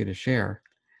just ask you to share.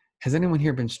 Has anyone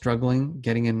here been struggling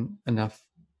getting in enough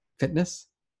fitness,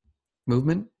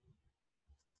 movement?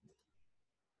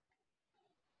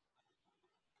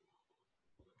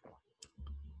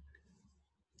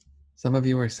 Some of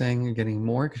you are saying you're getting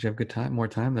more because you have more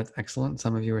time. That's excellent.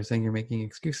 Some of you are saying you're making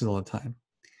excuses all the time.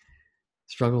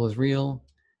 Struggle is real.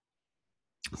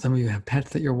 Some of you have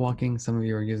pets that you're walking. Some of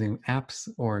you are using apps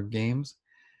or games.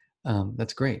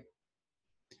 That's great.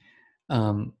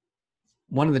 One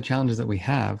of the challenges that we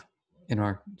have in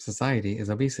our society is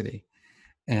obesity.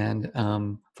 And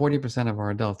 40% of our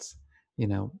adults,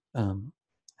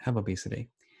 have obesity.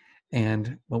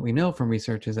 And what we know from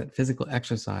research is that physical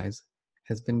exercise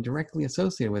has been directly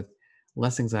associated with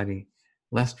less anxiety,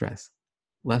 less stress,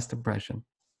 less depression,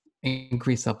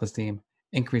 increased self-esteem,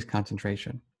 increased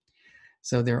concentration.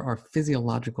 So there are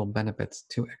physiological benefits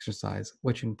to exercise,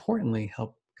 which importantly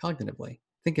help cognitively.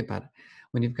 Think about it.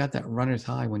 When you've got that runner's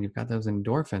high, when you've got those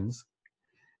endorphins,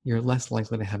 you're less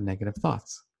likely to have negative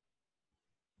thoughts.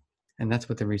 And that's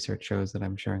what the research shows that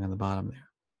I'm sharing on the bottom there.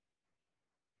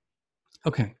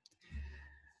 Okay.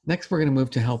 Next, we're going to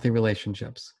move to healthy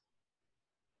relationships.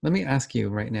 Let me ask you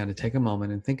right now to take a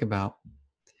moment and think about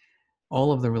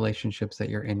all of the relationships that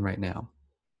you're in right now,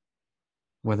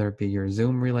 whether it be your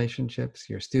Zoom relationships,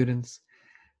 your students,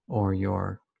 or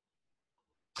your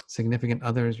significant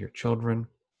others, your children,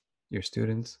 your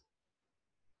students.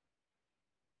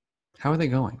 How are they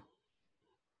going?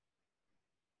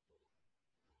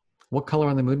 What color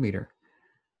on the mood meter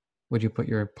would you put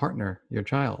your partner, your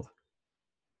child?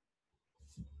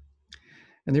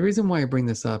 And the reason why I bring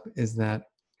this up is that,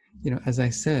 as I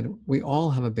said, we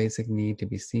all have a basic need to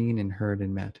be seen and heard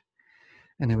and met.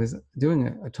 And I was doing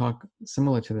a talk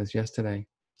similar to this yesterday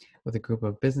with a group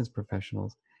of business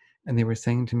professionals, and they were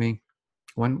saying to me,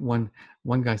 one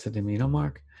guy said to me,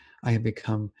 Mark, I have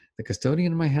become the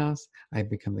custodian in my house. I've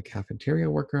become the cafeteria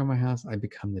worker in my house. I've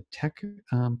become the tech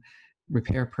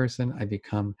repair person. I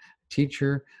become a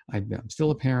teacher. I'm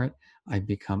still a parent. I've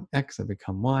become X. I've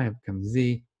become Y. I've become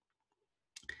Z.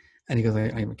 And he goes,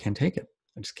 I can't take it.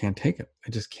 I just can't take it. I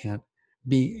just can't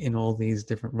be in all these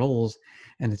different roles,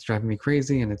 and it's driving me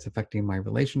crazy, and it's affecting my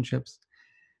relationships.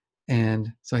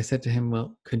 And so I said to him,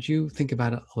 well, could you think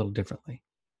about it a little differently?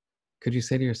 Could you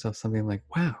say to yourself something like,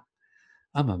 wow,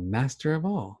 I'm a master of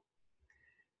all?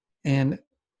 And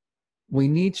we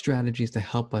need strategies to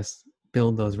help us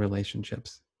build those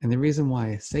relationships. And the reason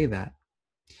why I say that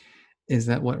is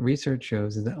that what research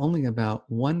shows is that only about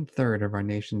 1/3 of our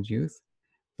nation's youth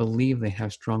believe they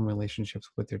have strong relationships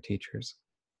with their teachers.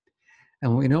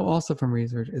 And what we know also from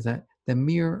research is that the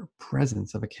mere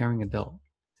presence of a caring adult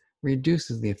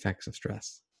reduces the effects of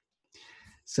stress.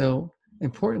 So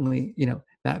importantly,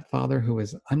 that father who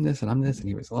was, I'm this and I'm this, and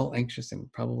he was all anxious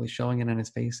and probably showing it on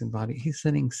his face and body, he's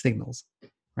sending signals,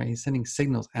 right? He's sending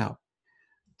signals out.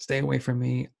 Stay away from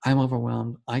me. I'm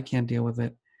overwhelmed. I can't deal with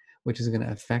it, which is going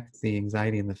to affect the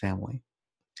anxiety in the family.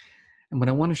 And what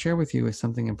I want to share with you is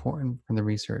something important from the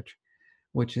research,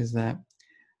 which is that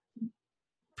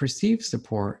perceived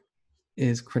support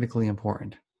is critically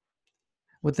important.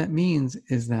 What that means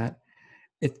is that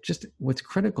what's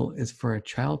critical is for a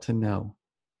child to know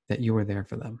that you are there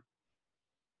for them.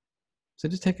 So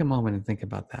just take a moment and think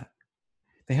about that.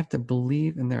 They have to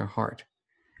believe in their heart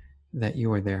that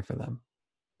you are there for them.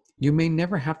 You may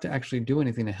never have to actually do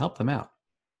anything to help them out,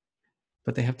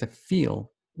 but they have to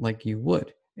feel like you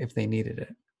would if they needed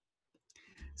it.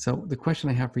 So the question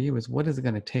I have for you is, what is it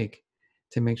going to take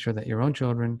to make sure that your own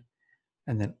children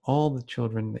and then all the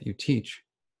children that you teach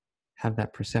have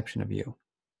that perception of you?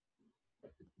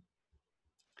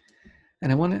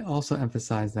 And I want to also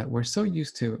emphasize that we're so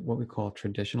used to what we call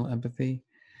traditional empathy.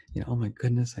 Oh my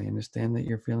goodness, I understand that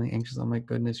you're feeling anxious. Oh my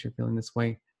goodness, you're feeling this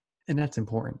way. And that's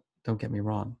important. Don't get me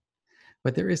wrong.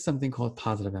 But there is something called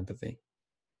positive empathy.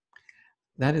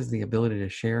 That is the ability to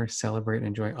share, celebrate, and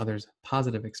enjoy others'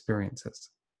 positive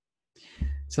experiences.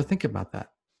 So think about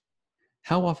that.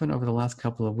 How often over the last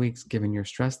couple of weeks, given your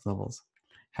stress levels,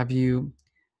 have you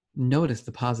noticed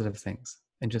the positive things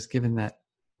and just given that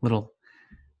little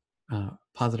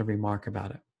positive remark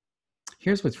about it?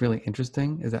 Here's what's really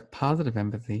interesting is that positive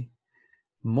empathy,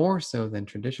 more so than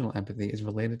traditional empathy, is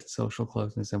related to social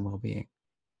closeness and well-being.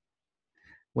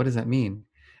 What does that mean?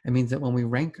 It means that when we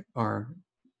rank our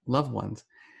loved ones,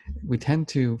 we tend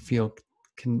to feel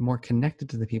more connected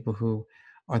to the people who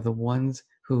are the ones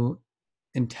who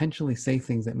intentionally say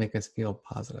things that make us feel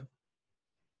positive.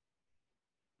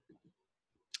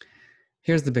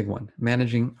 Here's the big one,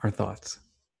 managing our thoughts.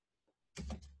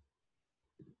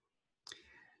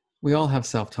 We all have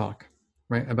self-talk,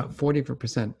 right? About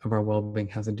 40% of our well-being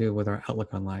has to do with our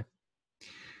outlook on life.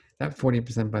 That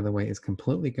 40%, by the way, is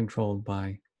completely controlled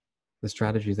by the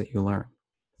strategies that you learn.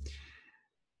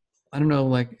 I don't know,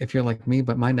 like if you're like me,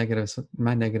 but my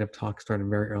negative talk started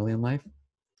very early in life,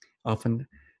 often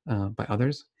by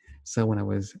others. So when I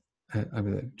was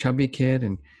a chubby kid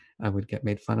and I would get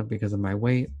made fun of because of my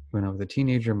weight. When I was a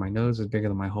teenager, my nose was bigger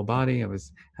than my whole body. Had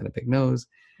a big nose.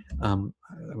 I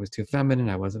was too feminine.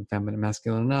 I wasn't feminine,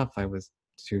 masculine enough. I was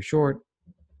too short.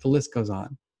 The list goes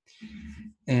on.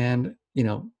 And,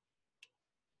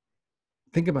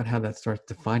 think about how that starts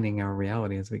defining our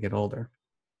reality as we get older.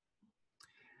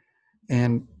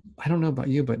 And I don't know about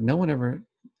you, but no one ever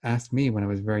asked me when I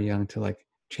was very young to like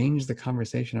change the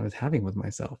conversation I was having with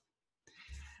myself.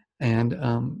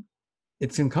 And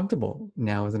it's uncomfortable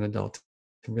now as an adult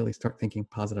to really start thinking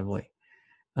positively.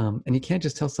 And you can't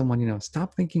just tell someone,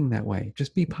 stop thinking that way.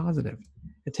 Just be positive.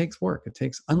 It takes work. It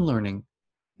takes unlearning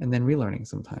and then relearning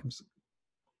sometimes.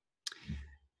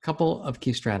 Couple of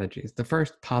key strategies. The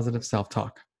first, positive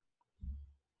self-talk.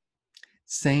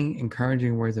 Saying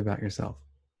encouraging words about yourself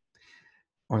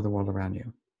or the world around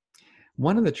you.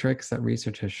 One of the tricks that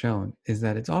research has shown is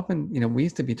that it's often, we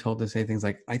used to be told to say things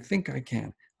like, I think I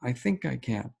can, I think I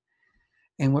can.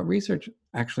 And what research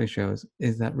actually shows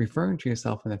is that referring to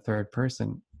yourself in the third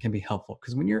person can be helpful,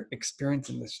 because when you're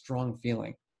experiencing this strong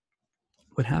feeling,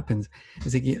 what happens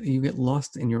is that you get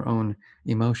lost in your own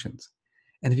emotions.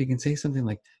 And if you can say something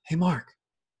like, hey, Mark,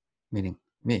 meaning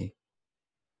me,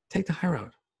 take the high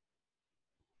road,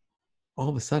 all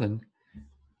of a sudden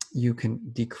you can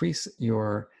decrease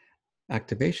your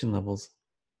activation levels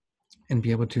and be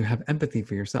able to have empathy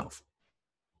for yourself.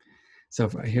 So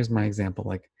here's my example.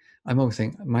 Like, I'm always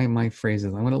saying, my phrase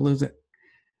is, I'm going to lose it.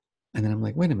 And then I'm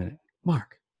like, wait a minute,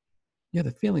 Mark, you're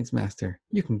the feelings master.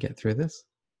 You can get through this.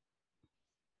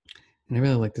 And I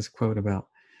really like this quote about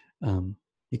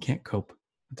you can't cope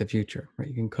with the future, right?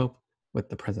 You can cope with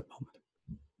the present moment.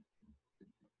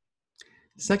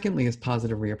 Secondly is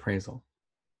positive reappraisal.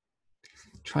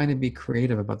 Trying to be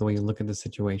creative about the way you look at the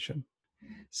situation.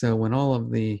 So when all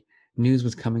of the news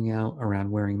was coming out around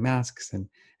wearing masks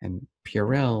and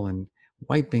Purell and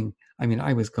wiping,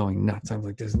 I was going nuts. I was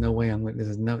like, there's no way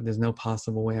there's no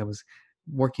possible way. I was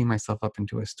working myself up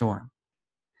into a storm.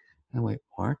 And I'm like,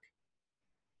 Mark,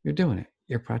 you're doing it.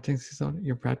 You're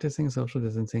practicing social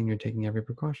distancing. You're taking every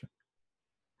precaution.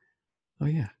 Oh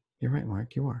yeah, you're right,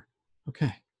 Mark, you are.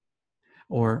 Okay.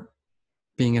 Or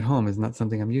being at home is not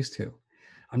something I'm used to.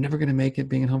 I'm never going to make it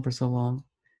being at home for so long.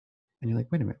 And you're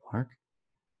like, wait a minute, Mark,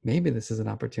 maybe this is an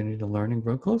opportunity to learn and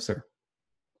grow closer.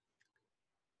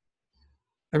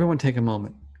 Everyone take a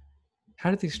moment.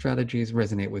 How do these strategies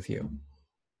resonate with you?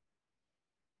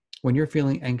 When you're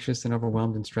feeling anxious and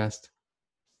overwhelmed and stressed,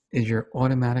 is your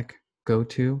automatic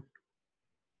go-to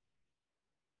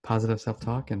positive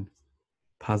self-talk and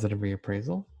positive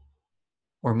reappraisal?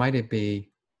 Or might it be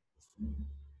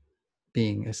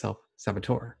being a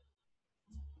self-saboteur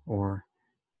or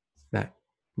that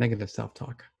negative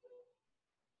self-talk?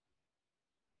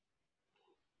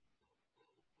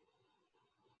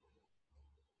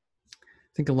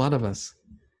 I think a lot of us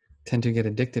tend to get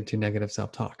addicted to negative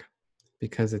self-talk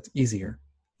because it's easier.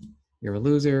 You're a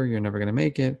loser, you're never going to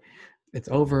make it, it's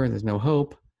over, there's no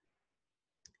hope.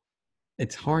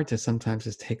 It's hard to sometimes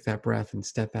just take that breath and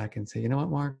step back and say, you know what,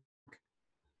 Mark,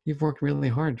 you've worked really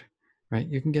hard, right?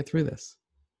 You can get through this.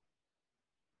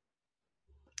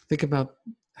 Think about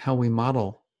how we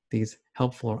model these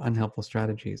helpful or unhelpful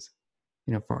strategies,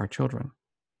 for our children.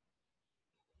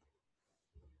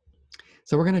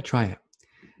 So we're going to try it.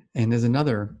 And there's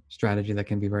another strategy that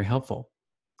can be very helpful.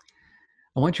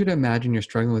 I want you to imagine you're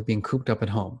struggling with being cooped up at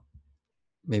home.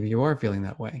 Maybe you are feeling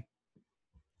that way.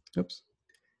 Oops.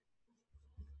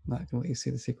 Not going to let you see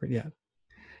the secret yet.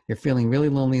 You're feeling really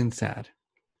lonely and sad.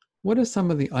 What are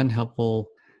some of the unhelpful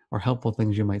or helpful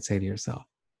things you might say to yourself?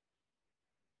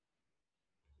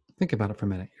 Think about it for a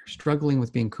minute. You're struggling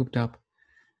with being cooped up,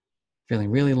 feeling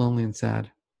really lonely and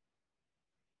sad.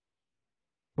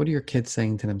 What are your kids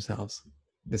saying to themselves?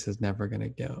 This is never going to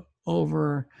go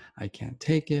over. I can't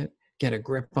take it. Get a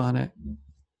grip on it.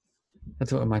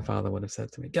 That's what my father would have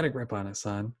said to me. Get a grip on it,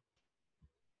 son.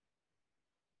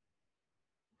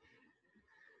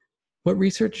 What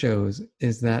research shows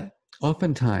is that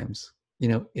oftentimes,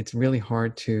 it's really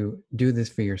hard to do this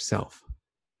for yourself.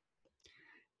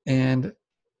 And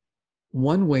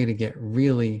one way to get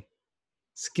really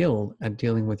skilled at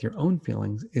dealing with your own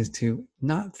feelings is to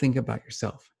not think about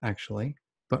yourself, actually,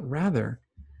 but rather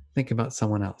think about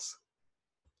someone else.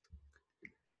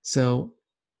 So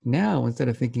now, instead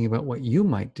of thinking about what you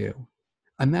might do,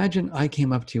 imagine I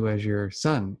came up to you as your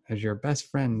son, as your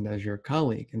best friend, as your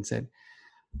colleague, and said,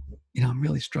 I'm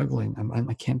really struggling.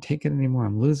 I can't take it anymore.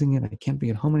 I'm losing it. I can't be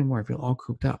at home anymore. I feel all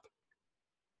cooped up.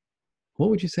 What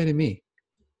would you say to me,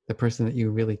 the person that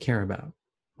you really care about?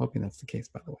 Hoping that's the case,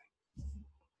 by the way.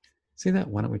 See that?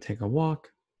 Why don't we take a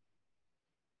walk?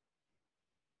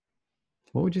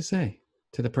 What would you say?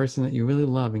 to the person that you really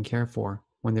love and care for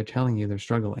when they're telling you they're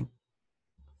struggling.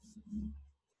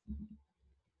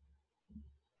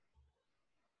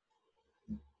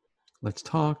 Let's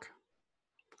talk.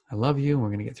 I love you. We're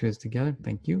going to get through this together.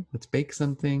 Thank you. Let's bake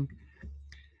something.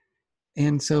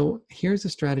 And so here's a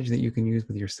strategy that you can use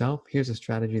with yourself. Here's a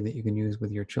strategy that you can use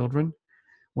with your children.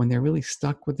 When they're really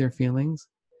stuck with their feelings,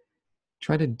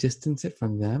 try to distance it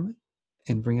from them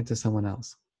and bring it to someone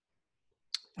else.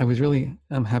 I was really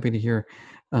happy to hear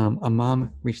a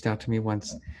mom reached out to me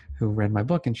once who read my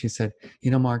book, and she said,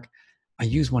 Mark, I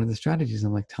used one of the strategies.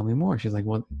 I'm like, tell me more. She's like,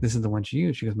 well, this is the one she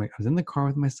used. She goes, I was in the car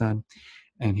with my son,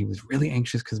 and he was really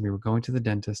anxious because we were going to the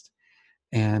dentist.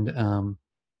 And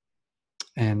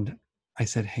I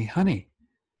said, hey, honey,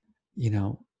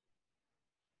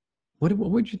 what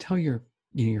would you tell your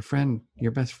friend,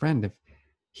 your best friend, if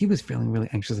he was feeling really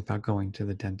anxious about going to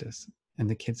the dentist? And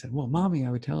the kid said, well, mommy,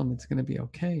 I would tell him it's going to be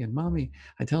okay. And mommy,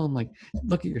 I tell him, like,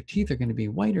 look, at your teeth are going to be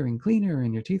whiter and cleaner,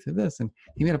 and your teeth are this. And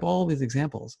he made up all these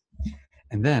examples.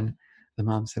 And then the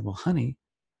mom said, well, honey,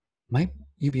 might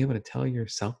you be able to tell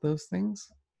yourself those things?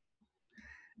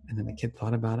 And then the kid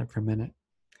thought about it for a minute.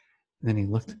 And then he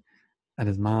looked at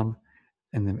his mom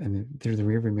and then through the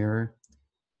rearview mirror,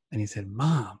 and he said,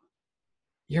 Mom,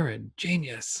 you're a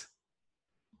genius.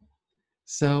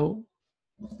 So,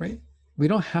 right, we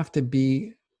don't have to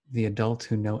be the adults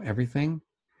who know everything.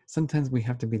 Sometimes we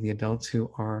have to be the adults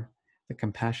who are the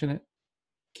compassionate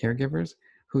caregivers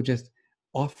who just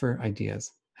offer ideas.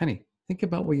 Honey, think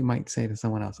about what you might say to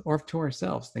someone else, or to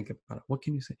ourselves. Think about it. What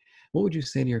can you say? What would you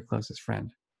say to your closest friend?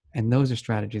 And those are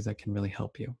strategies that can really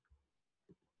help you.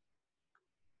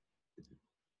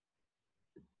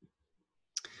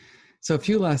 So a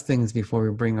few last things before we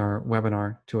bring our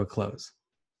webinar to a close.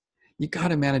 You got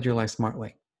to manage your life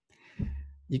smartly.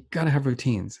 You got to have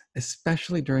routines,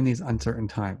 especially during these uncertain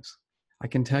times. I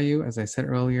can tell you, as I said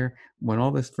earlier, when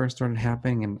all this first started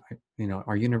happening and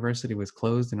our university was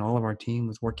closed and all of our team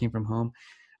was working from home,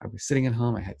 I was sitting at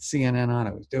home, I had CNN on,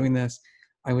 I was doing this.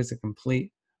 I was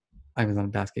on a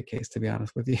basket case, to be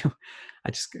honest with you.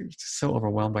 I just so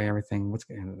overwhelmed by everything.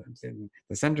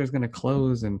 The center is going to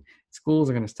close and schools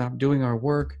are going to stop doing our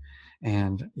work,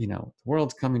 and the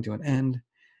world's coming to an end.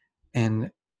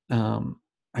 And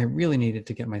I really needed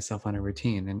to get myself on a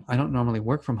routine. And I don't normally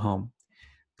work from home,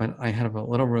 but I had a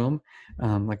little room,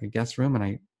 like a guest room, and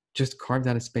I just carved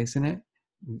out a space in it,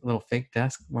 a little fake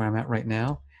desk where I'm at right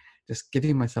now, just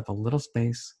giving myself a little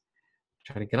space,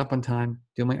 try to get up on time,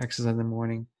 do my exercise in the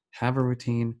morning, have a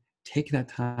routine, take that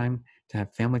time to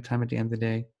have family time at the end of the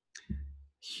day.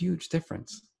 Huge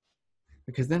difference.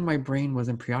 Because then my brain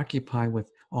wasn't preoccupied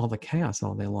with all the chaos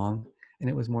all day long, and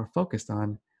it was more focused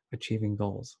on achieving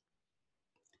goals.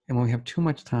 And when we have too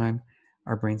much time,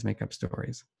 our brains make up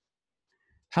stories.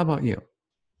 How about you?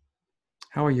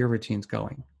 How are your routines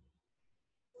going?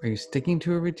 Are you sticking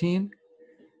to a routine?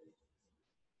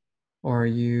 Or are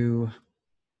you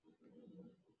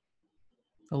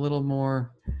a little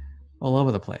more all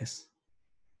over the place?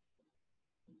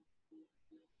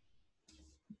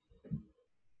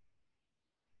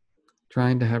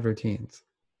 Trying to have routines.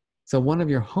 So one of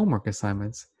your homework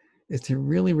assignments is to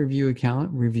really review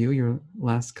your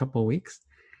last couple of weeks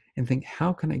and think,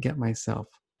 how can I get myself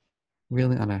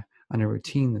really on a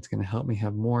routine that's going to help me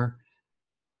have more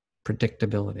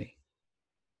predictability?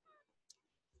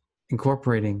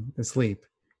 Incorporating the sleep,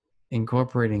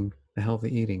 incorporating the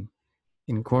healthy eating,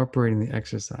 incorporating the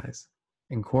exercise,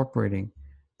 incorporating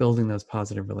building those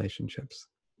positive relationships.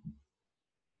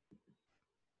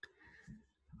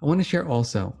 I want to share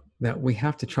also that we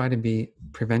have to try to be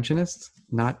preventionists,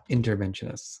 not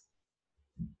interventionists.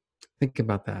 Think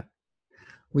about that.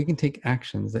 We can take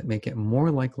actions that make it more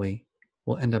likely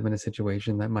we'll end up in a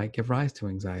situation that might give rise to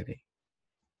anxiety.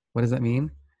 What does that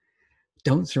mean?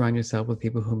 Don't surround yourself with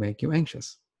people who make you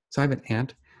anxious. So I have an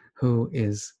aunt who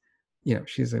is,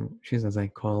 she's as I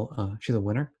call, she's a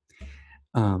winner.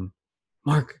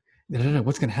 Mark,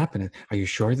 what's going to happen? Are you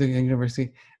sure the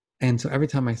university? And so every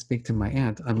time I speak to my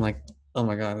aunt, I'm like, oh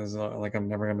my God, this is like, I'm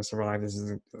never going to survive. This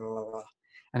is,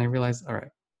 and I realized, all right,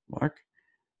 Mark,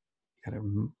 you got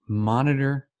to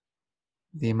monitor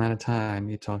the amount of time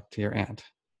you talk to your aunt.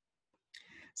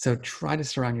 So try to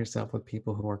surround yourself with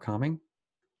people who are calming,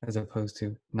 as opposed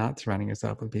to not surrounding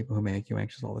yourself with people who make you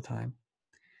anxious all the time,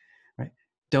 right?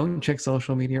 Don't check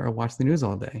social media or watch the news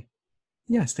all day.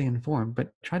 Yeah, stay informed,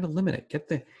 but try to limit it. Get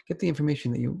the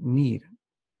information that you need,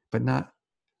 but not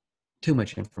too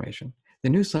much information. The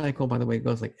news cycle, by the way,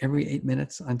 goes like every 8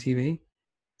 minutes on TV.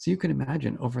 So you can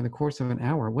imagine over the course of an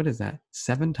hour, what is that?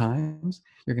 7 times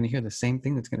you're going to hear the same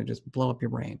thing that's going to just blow up your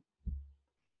brain.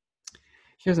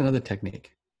 Here's another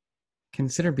technique.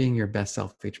 consider being your best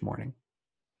self each morning.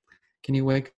 Can you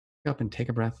wake up and take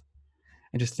a breath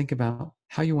and just think about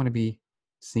how you want to be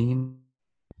seen,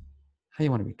 how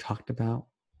you want to be talked about,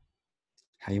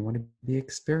 how you want to be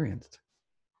experienced?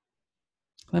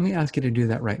 Let me ask you to do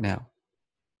that right now.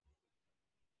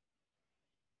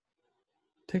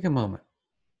 Take a moment.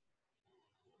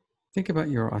 Think about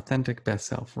your authentic best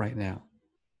self right now.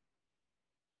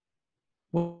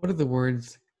 What are the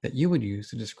words that you would use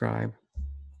to describe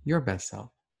your best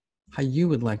self? How you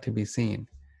would like to be seen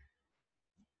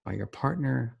by your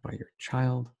partner, by your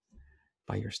child,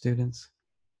 by your students?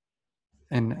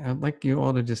 And I'd like you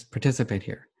all to just participate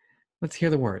here. Let's hear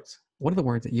the words. What are the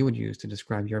words that you would use to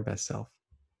describe your best self?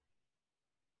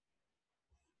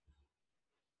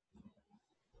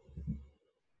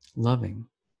 Loving,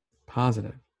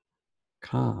 positive,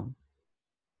 calm,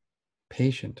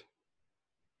 patient.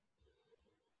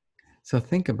 So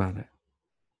think about it.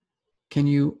 Can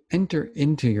you enter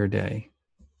into your day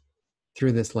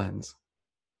through this lens?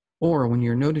 Or when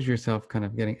you notice yourself kind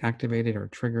of getting activated or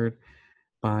triggered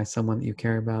by someone that you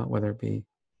care about, whether it be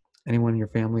anyone in your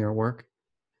family or work,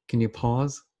 can you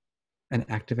pause and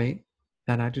activate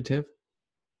that adjective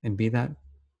and be that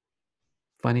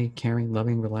funny, caring,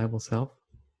 loving, reliable self?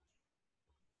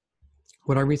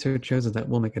 What our research shows is that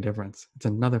will make a difference. It's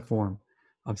another form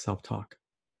of self-talk.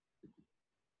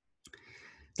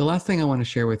 The last thing I want to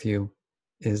share with you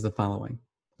is the following.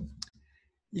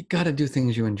 You got to do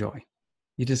things you enjoy.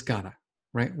 You just gotta,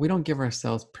 right? We don't give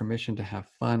ourselves permission to have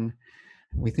fun.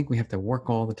 We think we have to work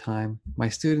all the time. My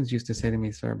students used to say to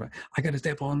me, sir, but I got to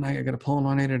stay up all night. I got to pull an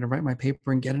all-nighter to write my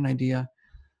paper and get an idea.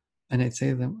 And I'd say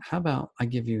to them, how about I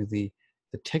give you the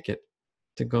ticket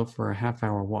to go for a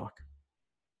half-hour walk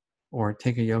or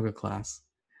take a yoga class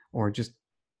or just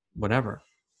whatever.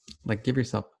 Like give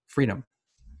yourself freedom.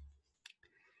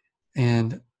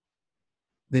 And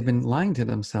they've been lying to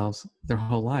themselves their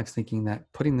whole lives, thinking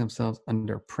that putting themselves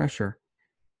under pressure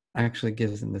actually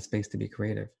gives them the space to be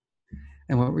creative.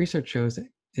 And what research shows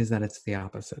is that it's the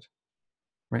opposite,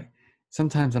 right?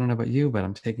 Sometimes, I don't know about you, but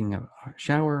I'm taking a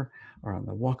shower or on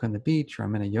the walk on the beach or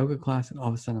I'm in a yoga class and all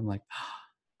of a sudden I'm like,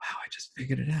 oh, wow, I just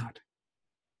figured it out.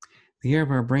 The area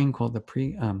of our brain called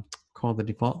the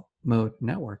default mode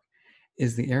network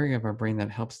is the area of our brain that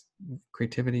helps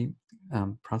creativity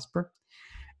prosper.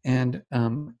 And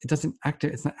it's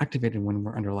not activated when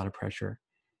we're under a lot of pressure.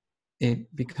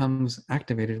 It becomes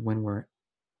activated when we're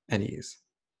at ease.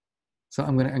 So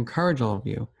I'm going to encourage all of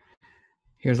you.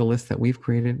 Here's a list that we've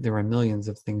created. There are millions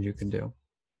of things you can do.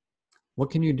 What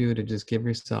can you do to just give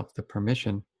yourself the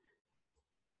permission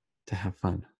to have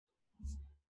fun,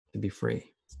 to be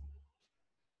free?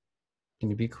 Can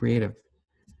you be creative?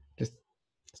 Just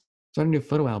start a new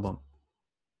photo album.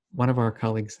 One of our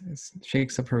colleagues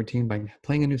shakes up her routine by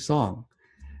playing a new song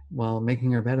while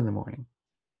making her bed in the morning.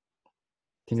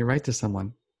 Can you write to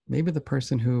someone? Maybe the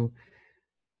person who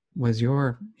was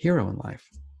your hero in life,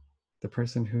 the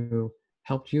person who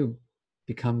helped you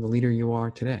become the leader you are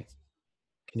today.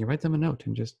 Can you write them a note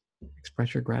and just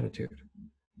express your gratitude?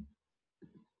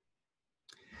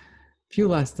 A few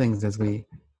last things as we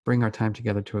bring our time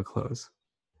together to a close.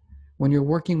 When you're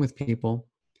working with people,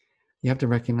 you have to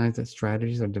recognize that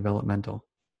strategies are developmental,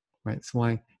 right? That's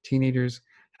why teenagers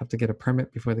have to get a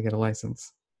permit before they get a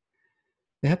license.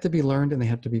 They have to be learned and they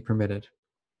have to be permitted.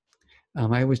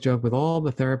 I always joke, with all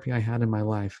the therapy I had in my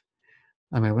life,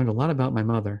 I learned a lot about my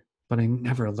mother, but I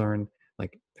never learned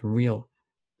like the real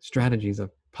strategies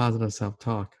of positive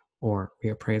self-talk or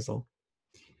reappraisal.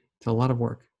 It's a lot of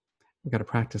work. We've got to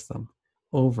practice them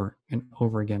over and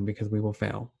over again because we will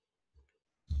fail.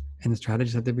 And the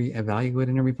strategies have to be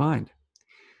evaluated and refined.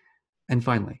 And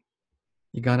finally,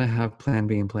 you got to have plan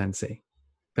B and plan C.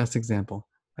 Best example,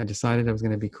 I decided I was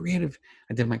going to be creative.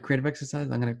 I did my creative exercise.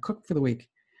 I'm going to cook for the week.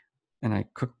 And I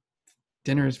cooked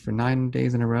dinners for 9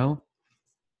 days in a row.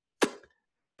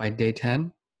 By day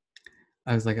 10,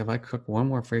 I was like, if I cook one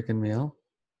more freaking meal,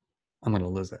 I'm going to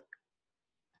lose it.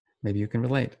 Maybe you can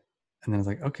relate. And then I was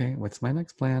like, okay, what's my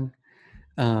next plan?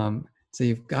 So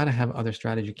you've got to have other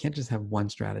strategies. You can't just have one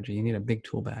strategy. You need a big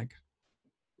tool bag.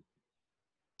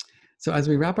 So as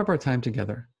we wrap up our time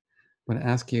together, I'm going to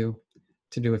ask you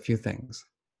to do a few things.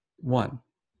 One,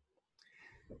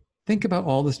 think about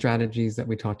all the strategies that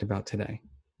we talked about today.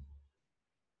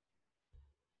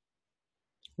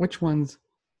 Which ones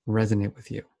resonate with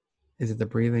you? Is it the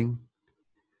breathing?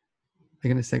 Are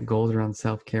you going to set goals around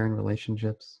self-care and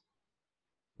relationships?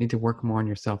 Need to work more on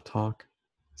your self-talk,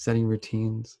 setting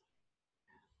routines,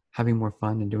 having more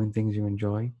fun and doing things you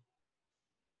enjoy?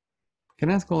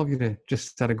 Can I ask all of you to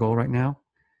just set a goal right now?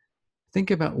 Think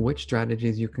about which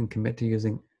strategies you can commit to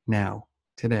using now,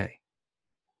 today.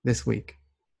 this week?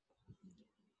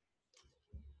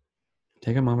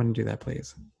 Take a moment and do that,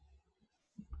 please.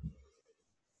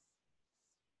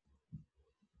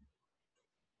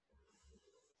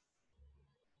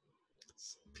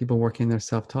 People working their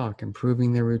self-talk,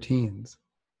 improving their routines,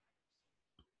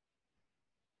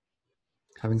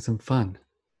 having some fun,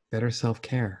 better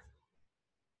self-care.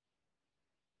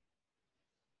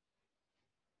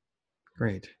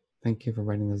 Great. Thank you for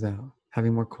writing those out.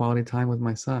 Having more quality time with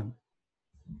my son.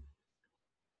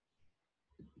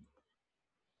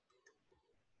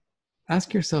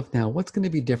 Ask yourself now, what's going to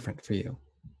be different for you?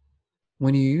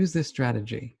 When you use this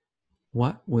strategy,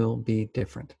 what will be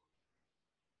different?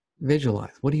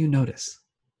 Visualize. What do you notice?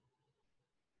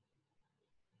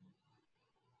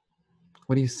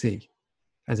 What do you see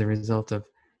as a result of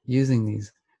using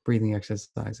these breathing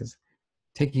exercises,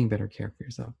 taking better care of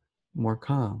yourself, more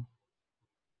calm?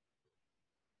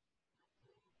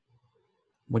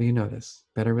 What do you notice?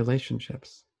 Better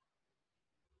relationships,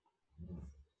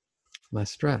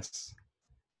 less stress.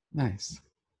 Nice.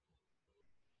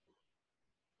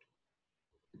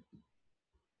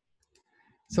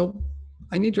 So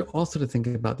I need you also to think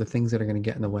about the things that are going to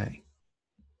get in the way.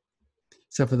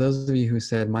 So for those of you who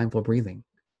said mindful breathing,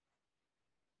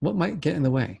 what might get in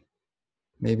the way?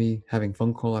 Maybe having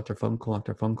phone call after phone call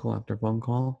after phone call after phone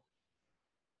call.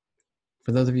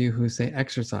 For those of you who say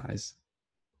exercise,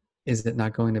 is it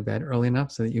not going to bed early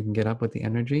enough so that you can get up with the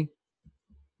energy?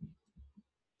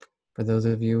 For those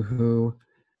of you who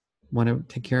want to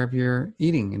take care of your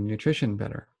eating and nutrition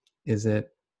better, is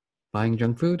it buying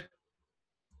junk food?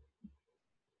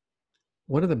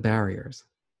 What are the barriers?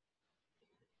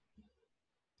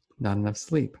 Not enough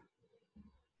sleep.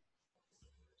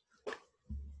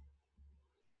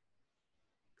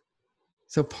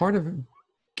 So part of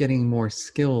getting more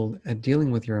skilled at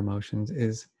dealing with your emotions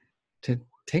is to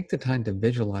take the time to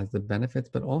visualize the benefits,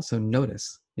 but also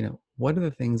notice, what are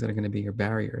the things that are going to be your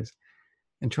barriers,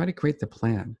 and try to create the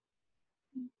plan,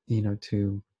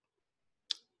 to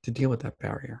deal with that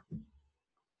barrier.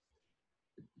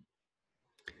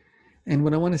 And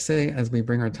what I want to say as we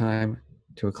bring our time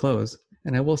to a close,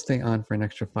 and I will stay on for an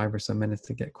extra 5 or so minutes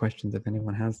to get questions if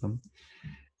anyone has them,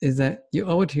 is that you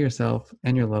owe it to yourself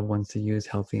and your loved ones to use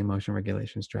healthy emotion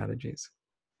regulation strategies.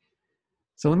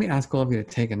 So let me ask all of you to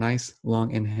take a nice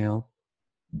long inhale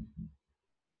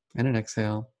and an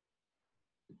exhale.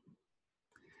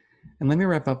 And let me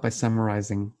wrap up by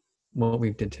summarizing what we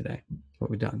did today, what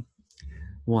we've done.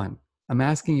 1, I'm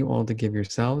asking you all to give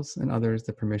yourselves and others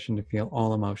the permission to feel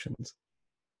all emotions.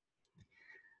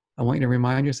 I want you to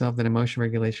remind yourself that emotion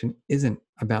regulation isn't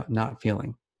about not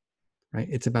feeling, right?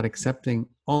 It's about accepting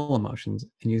all emotions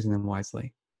and using them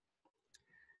wisely.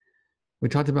 We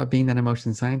talked about being that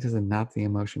emotion scientist and not the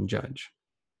emotion judge.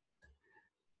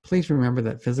 Please remember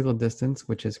that physical distance,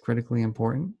 which is critically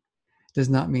important, does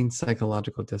not mean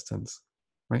psychological distance,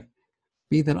 right?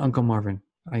 Be that Uncle Marvin.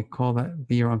 I call that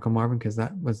be your Uncle Marvin because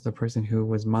that was the person who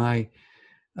was my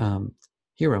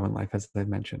hero in life, as I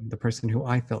mentioned, the person who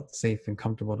I felt safe and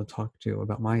comfortable to talk to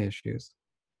about my issues.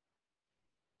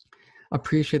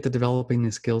 Appreciate that developing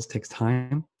these skills takes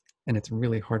time and it's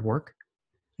really hard work,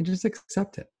 and just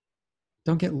accept it.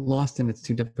 Don't get lost in it's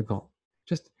too difficult.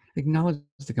 Just acknowledge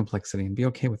the complexity and be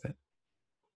okay with it.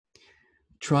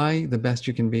 Try the best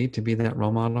you can be to be that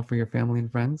role model for your family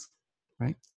and friends,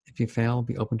 right? If you fail,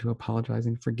 be open to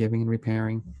apologizing, forgiving, and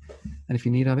repairing. And if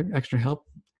you need other extra help,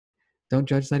 don't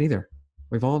judge that either.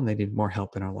 We've all needed more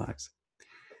help in our lives.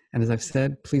 And as I've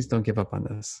said, please don't give up on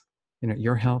this.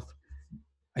 Your health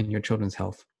and your children's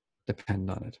health depend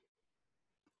on it.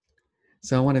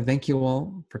 So I want to thank you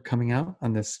all for coming out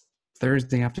on this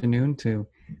Thursday afternoon to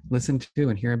listen to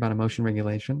and hear about emotion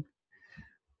regulation.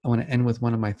 I want to end with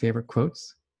one of my favorite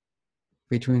quotes.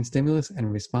 Between stimulus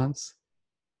and response,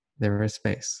 there is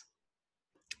space.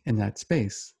 And that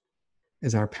space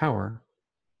is our power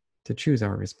to choose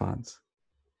our response.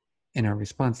 In our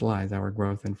response lies our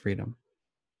growth and freedom.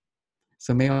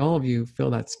 So may all of you fill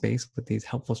that space with these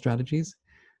helpful strategies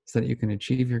so that you can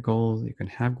achieve your goals, you can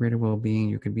have greater well-being,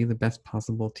 you can be the best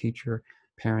possible teacher,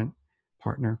 parent,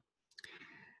 partner.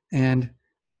 And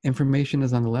information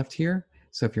is on the left here.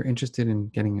 So if you're interested in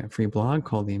getting a free blog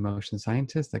called The Emotion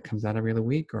Scientist that comes out every other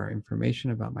week, or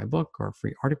information about my book or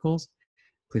free articles,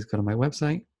 please go to my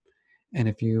website. And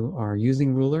if you are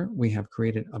using Ruler, we have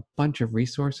created a bunch of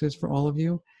resources for all of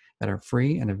you that are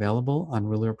free and available on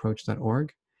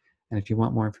rulerapproach.org. And if you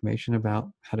want more information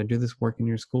about how to do this work in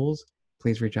your schools,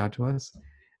 please reach out to us.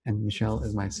 And Michelle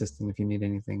is my assistant if you need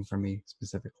anything from me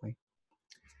specifically.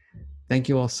 Thank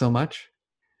you all so much.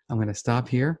 I'm going to stop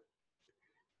here.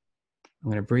 I'm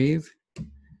going to breathe.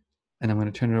 And I'm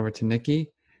going to turn it over to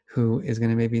Nikki who is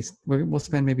going to we'll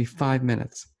spend maybe 5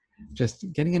 minutes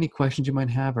just getting any questions you might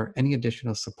have or any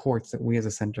additional supports that we as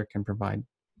a center can provide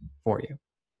for you.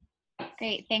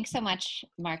 Great. Thanks so much,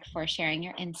 Mark, for sharing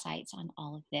your insights on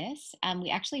all of this. We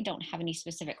actually don't have any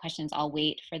specific questions. I'll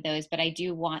wait for those, but I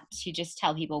do want to just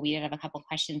tell people we did have a couple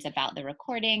questions about the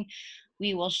recording.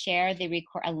 We will share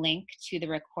a link to the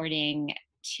recording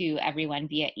to everyone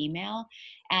via email.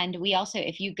 And we also,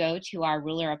 if you go to our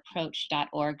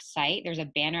rulerapproach.org site, there's a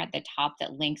banner at the top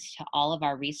that links to all of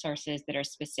our resources that are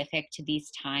specific to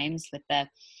these times with the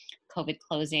COVID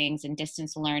closings and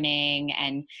distance learning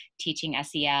and teaching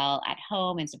SEL at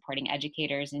home and supporting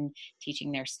educators and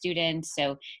teaching their students.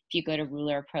 So if you go to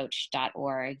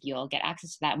rulerapproach.org, you'll get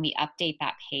access to that. And we update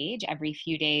that page every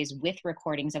few days with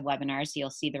recordings of webinars. So you'll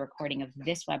see the recording of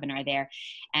this webinar there.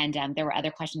 And there were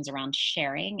other questions around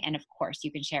sharing. And of course,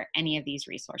 you can share any of these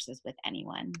resources with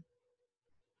anyone.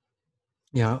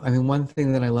 Yeah, I mean, one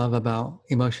thing that I love about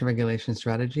emotion regulation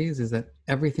strategies is that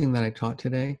everything that I taught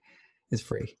today is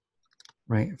free.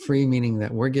 Right? Free meaning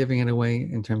that we're giving it away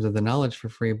in terms of the knowledge for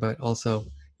free, but also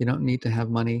you don't need to have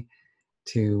money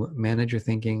to manage your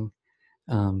thinking,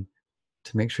 to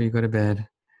make sure you go to bed,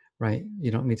 right?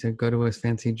 You don't need to go to a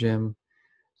fancy gym.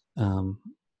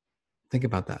 Think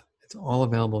about that. It's all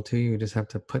available to you. You just have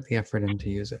to put the effort in to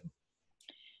use it.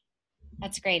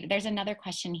 That's great. There's another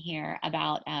question here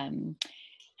about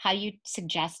how you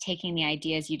suggest taking the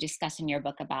ideas you discuss in your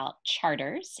book about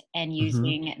charters and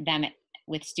using them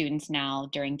with students now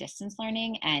during distance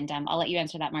learning. And I'll let you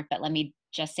answer that, Mark, but let me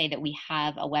just say that we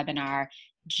have a webinar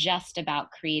just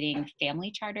about creating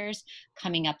family charters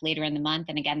coming up later in the month.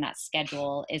 And again, that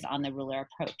schedule is on the Ruler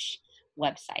Approach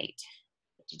website.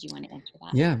 Did you want to answer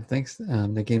that? Yeah, thanks,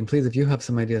 Nikki. And please, if you have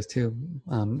some ideas too,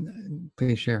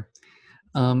 please share.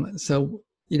 So,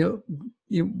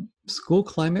 school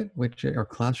climate, or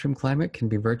classroom climate, can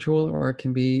be virtual or it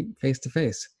can be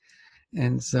face-to-face.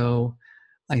 And so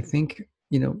I think,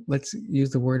 let's use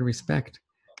the word respect,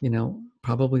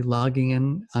 probably logging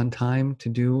in on time to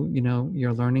do,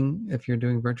 your learning. If you're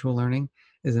doing virtual learning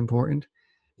is important,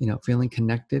 feeling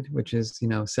connected, which is,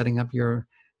 setting up your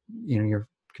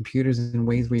computers in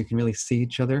ways where you can really see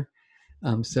each other.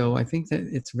 So I think that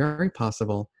it's very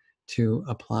possible to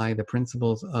apply the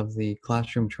principles of the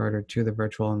classroom charter to the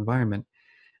virtual environment.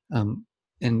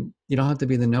 And you don't have to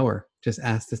be the knower, just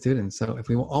ask the students. So if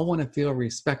we all want to feel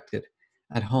respected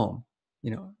at home,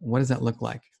 what does that look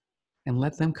like? And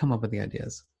let them come up with the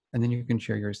ideas. And then you can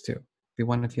share yours too. If you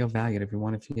want to feel valued, if you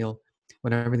want to feel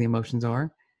whatever the emotions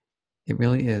are, it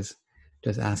really is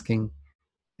just asking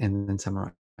and then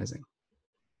summarizing.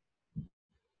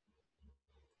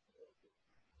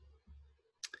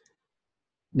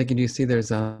 Nikki, do you see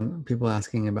there's people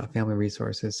asking about family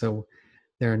resources? So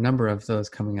there are a number of those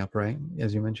coming up, right?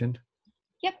 As you mentioned.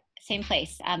 Yep, same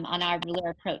place. On our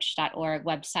rulerapproach.org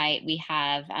website, we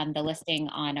have the listing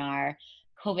on our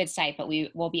COVID site, but we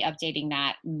will be updating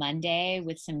that Monday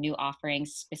with some new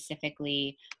offerings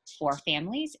specifically for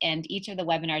families. And each of the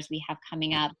webinars we have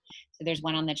coming up, so there's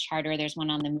one on the charter, there's one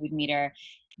on the mood meter.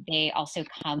 They also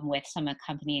come with some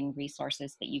accompanying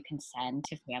resources that you can send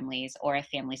to families, or if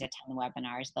families attend the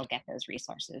webinars, they'll get those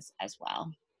resources as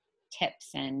well. Tips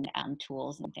and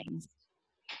tools and things.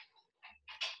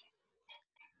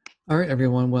 All right,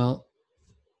 everyone. Well,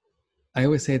 I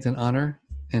always say it's an honor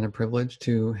and a privilege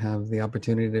to have the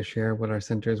opportunity to share what our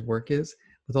center's work is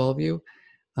with all of you.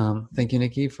 Thank you,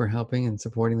 Nikki, for helping and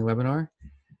supporting the webinar.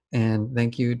 And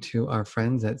thank you to our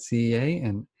friends at CEA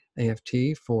and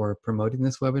AFT for promoting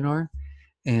this webinar.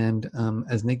 And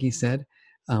as Nikki said,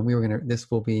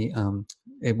 this will be,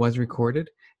 it was recorded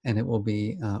and it will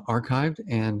be archived,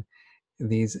 and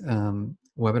these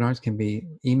webinars can be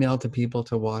emailed to people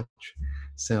to watch.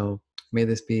 So may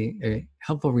this be a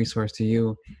helpful resource to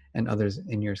you and others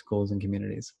in your schools and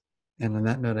communities. And on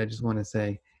that note, I just want to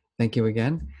say thank you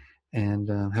again, and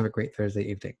have a great Thursday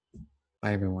evening.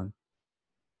 Bye, everyone.